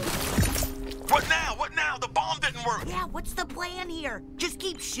 What now? What now? The bomb didn't work. Yeah, what's the plan here? Just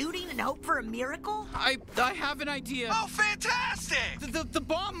keep shooting and hope for a miracle? I have an idea. Oh, fantastic! The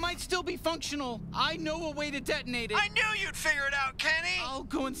bomb might still be functional. I know a way to detonate it. I knew you'd figure it out, Kenny! I'll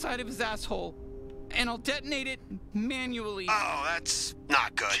go inside of his asshole, and I'll detonate it manually. Oh, that's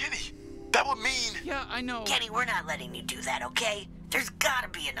not good. Kenny, that would mean... Yeah, I know. Kenny, we're not letting you do that, okay? There's gotta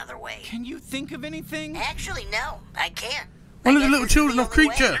be another way. Can you think of anything? Actually, no, I can't. One of the little children of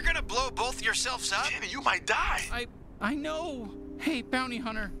creature. You're gonna blow both yourselves up? Kenny, you might die. I know. Hey, bounty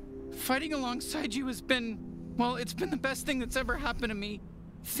hunter, fighting alongside you has been, well, it's been the best thing that's ever happened to me.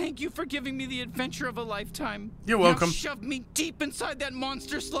 Thank you for giving me the adventure of a lifetime. You're welcome. Now shove me deep inside that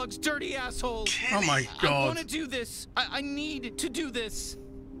monster slug's dirty asshole. Oh my god. I want to do this. I need to do this.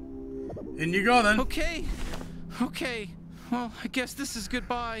 In you go then. Okay. Well, I guess this is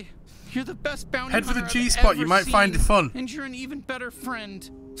goodbye. You're the best bounty Head for the hunter I've G-spot, you ever might find it seen. fun. And you're an even better friend.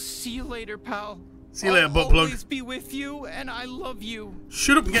 See you later, pal. See you later, butt I'll plug. always be with you, and I love you.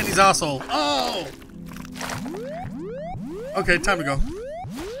 Shut up and get in his arsehole. Oh! Okay, time to go.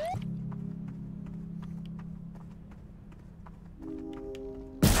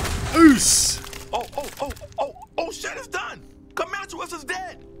 Oos! Oh, shit, it's done! Garmantuous is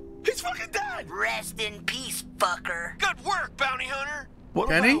dead! He's fucking dead! Rest in peace, fucker. Good work, bounty hunter!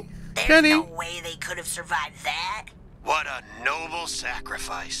 Kenny? There's Kenny? no way they could have survived that. What a noble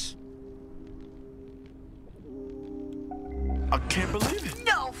sacrifice. I can't believe it.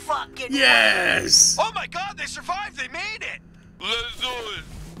 No fucking Yes! Oh my god, they survived! They made it! Let's do it!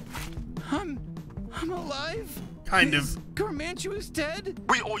 I'm alive? Kind of. Garmantuous dead?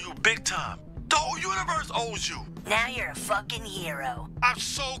 We owe you big time. The whole universe owes you. Now you're a fucking hero. I'm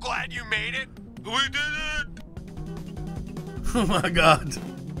so glad you made it. We did it. Oh my god.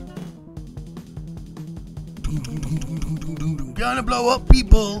 Gonna blow up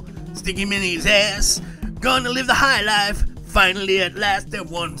people, stick him in his ass. Gonna live the high life. Finally, at last,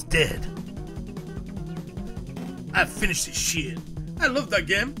 everyone's dead. I finished this shit. I love that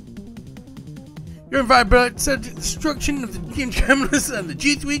game. You're invited to the destruction of the game cameras and the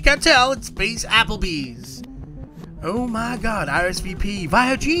G3 cartel at Space Applebee's. Oh my god, RSVP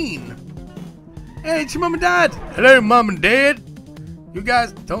via Gene. Hey, it's your mom and dad. Hello, mom and dad. You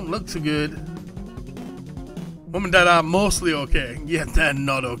guys don't look so good. Mom and dad are mostly okay, yet they're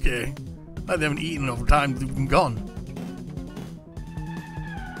not okay. Like they haven't eaten over time they've been gone.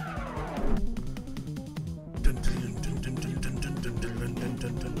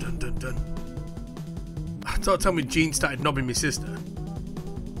 Don't tell me Gene started knobbing my sister.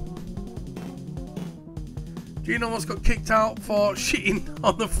 Gene almost got kicked out for shitting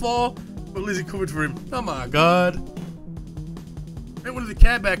on the floor, but Lizzie covered for him. Oh my god. Ain't one of the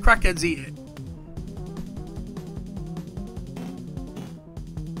Care Bear crackheads eat it.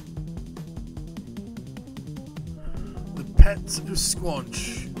 The Pets of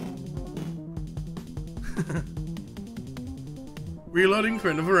Squanch. Reloading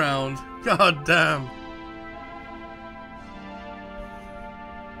for another round. God damn.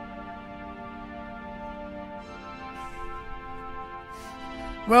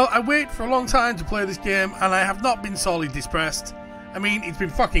 Well, I wait for a long time to play this game, and I have not been sorely depressed. I mean, it's been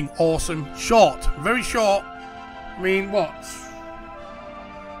fucking awesome. Short. Very short. I mean, what?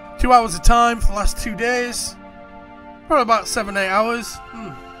 2 hours of time for the last 2 days. Probably about 7-8 hours.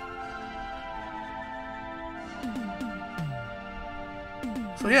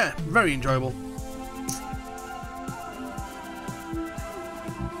 So yeah, very enjoyable.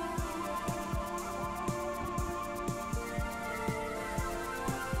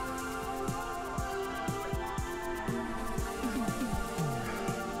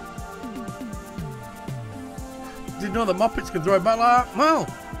 Didn't know the Muppets could throw it back like that? Wow.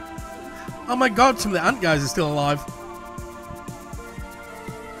 Oh my god, some of the ant guys are still alive.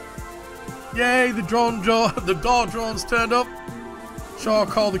 Yay, the door drones turned up. Sure,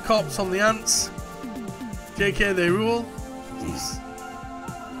 call the cops on the ants. JK, they rule. Jeez.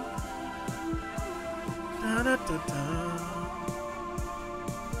 Da, da, da, da.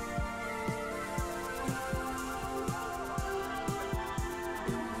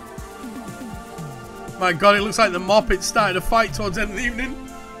 My god, it looks like the Muppets started a fight towards the end of the evening.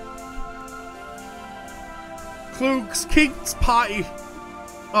 Klug's Kids Party.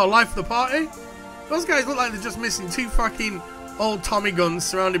 Oh, Life of the Party? Those guys look like they're just missing 2 fucking old Tommy guns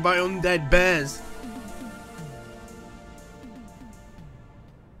surrounded by undead bears.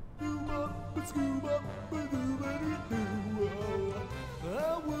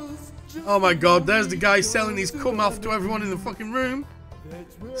 Oh my god, there's the guy selling his cum off to everyone in the fucking room.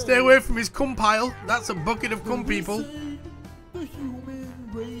 Stay away from his cum pile. That's a bucket of cum, people.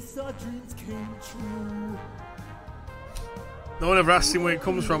 No one ever asked him where it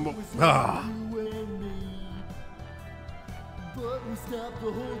comes from, but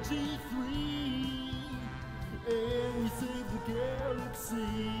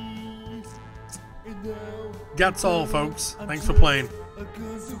That's all, folks. Thanks for playing.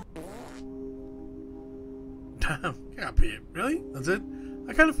 Damn, can't be it. Really? That's it?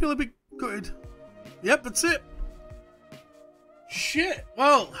 I kind of feel a bit gutted. Yep, that's it. Shit.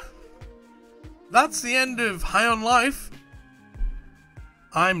 Well, that's the end of High on Life.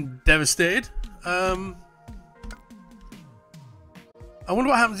 I'm devastated. I wonder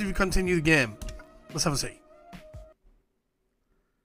what happens if you continue the game. Let's have a see.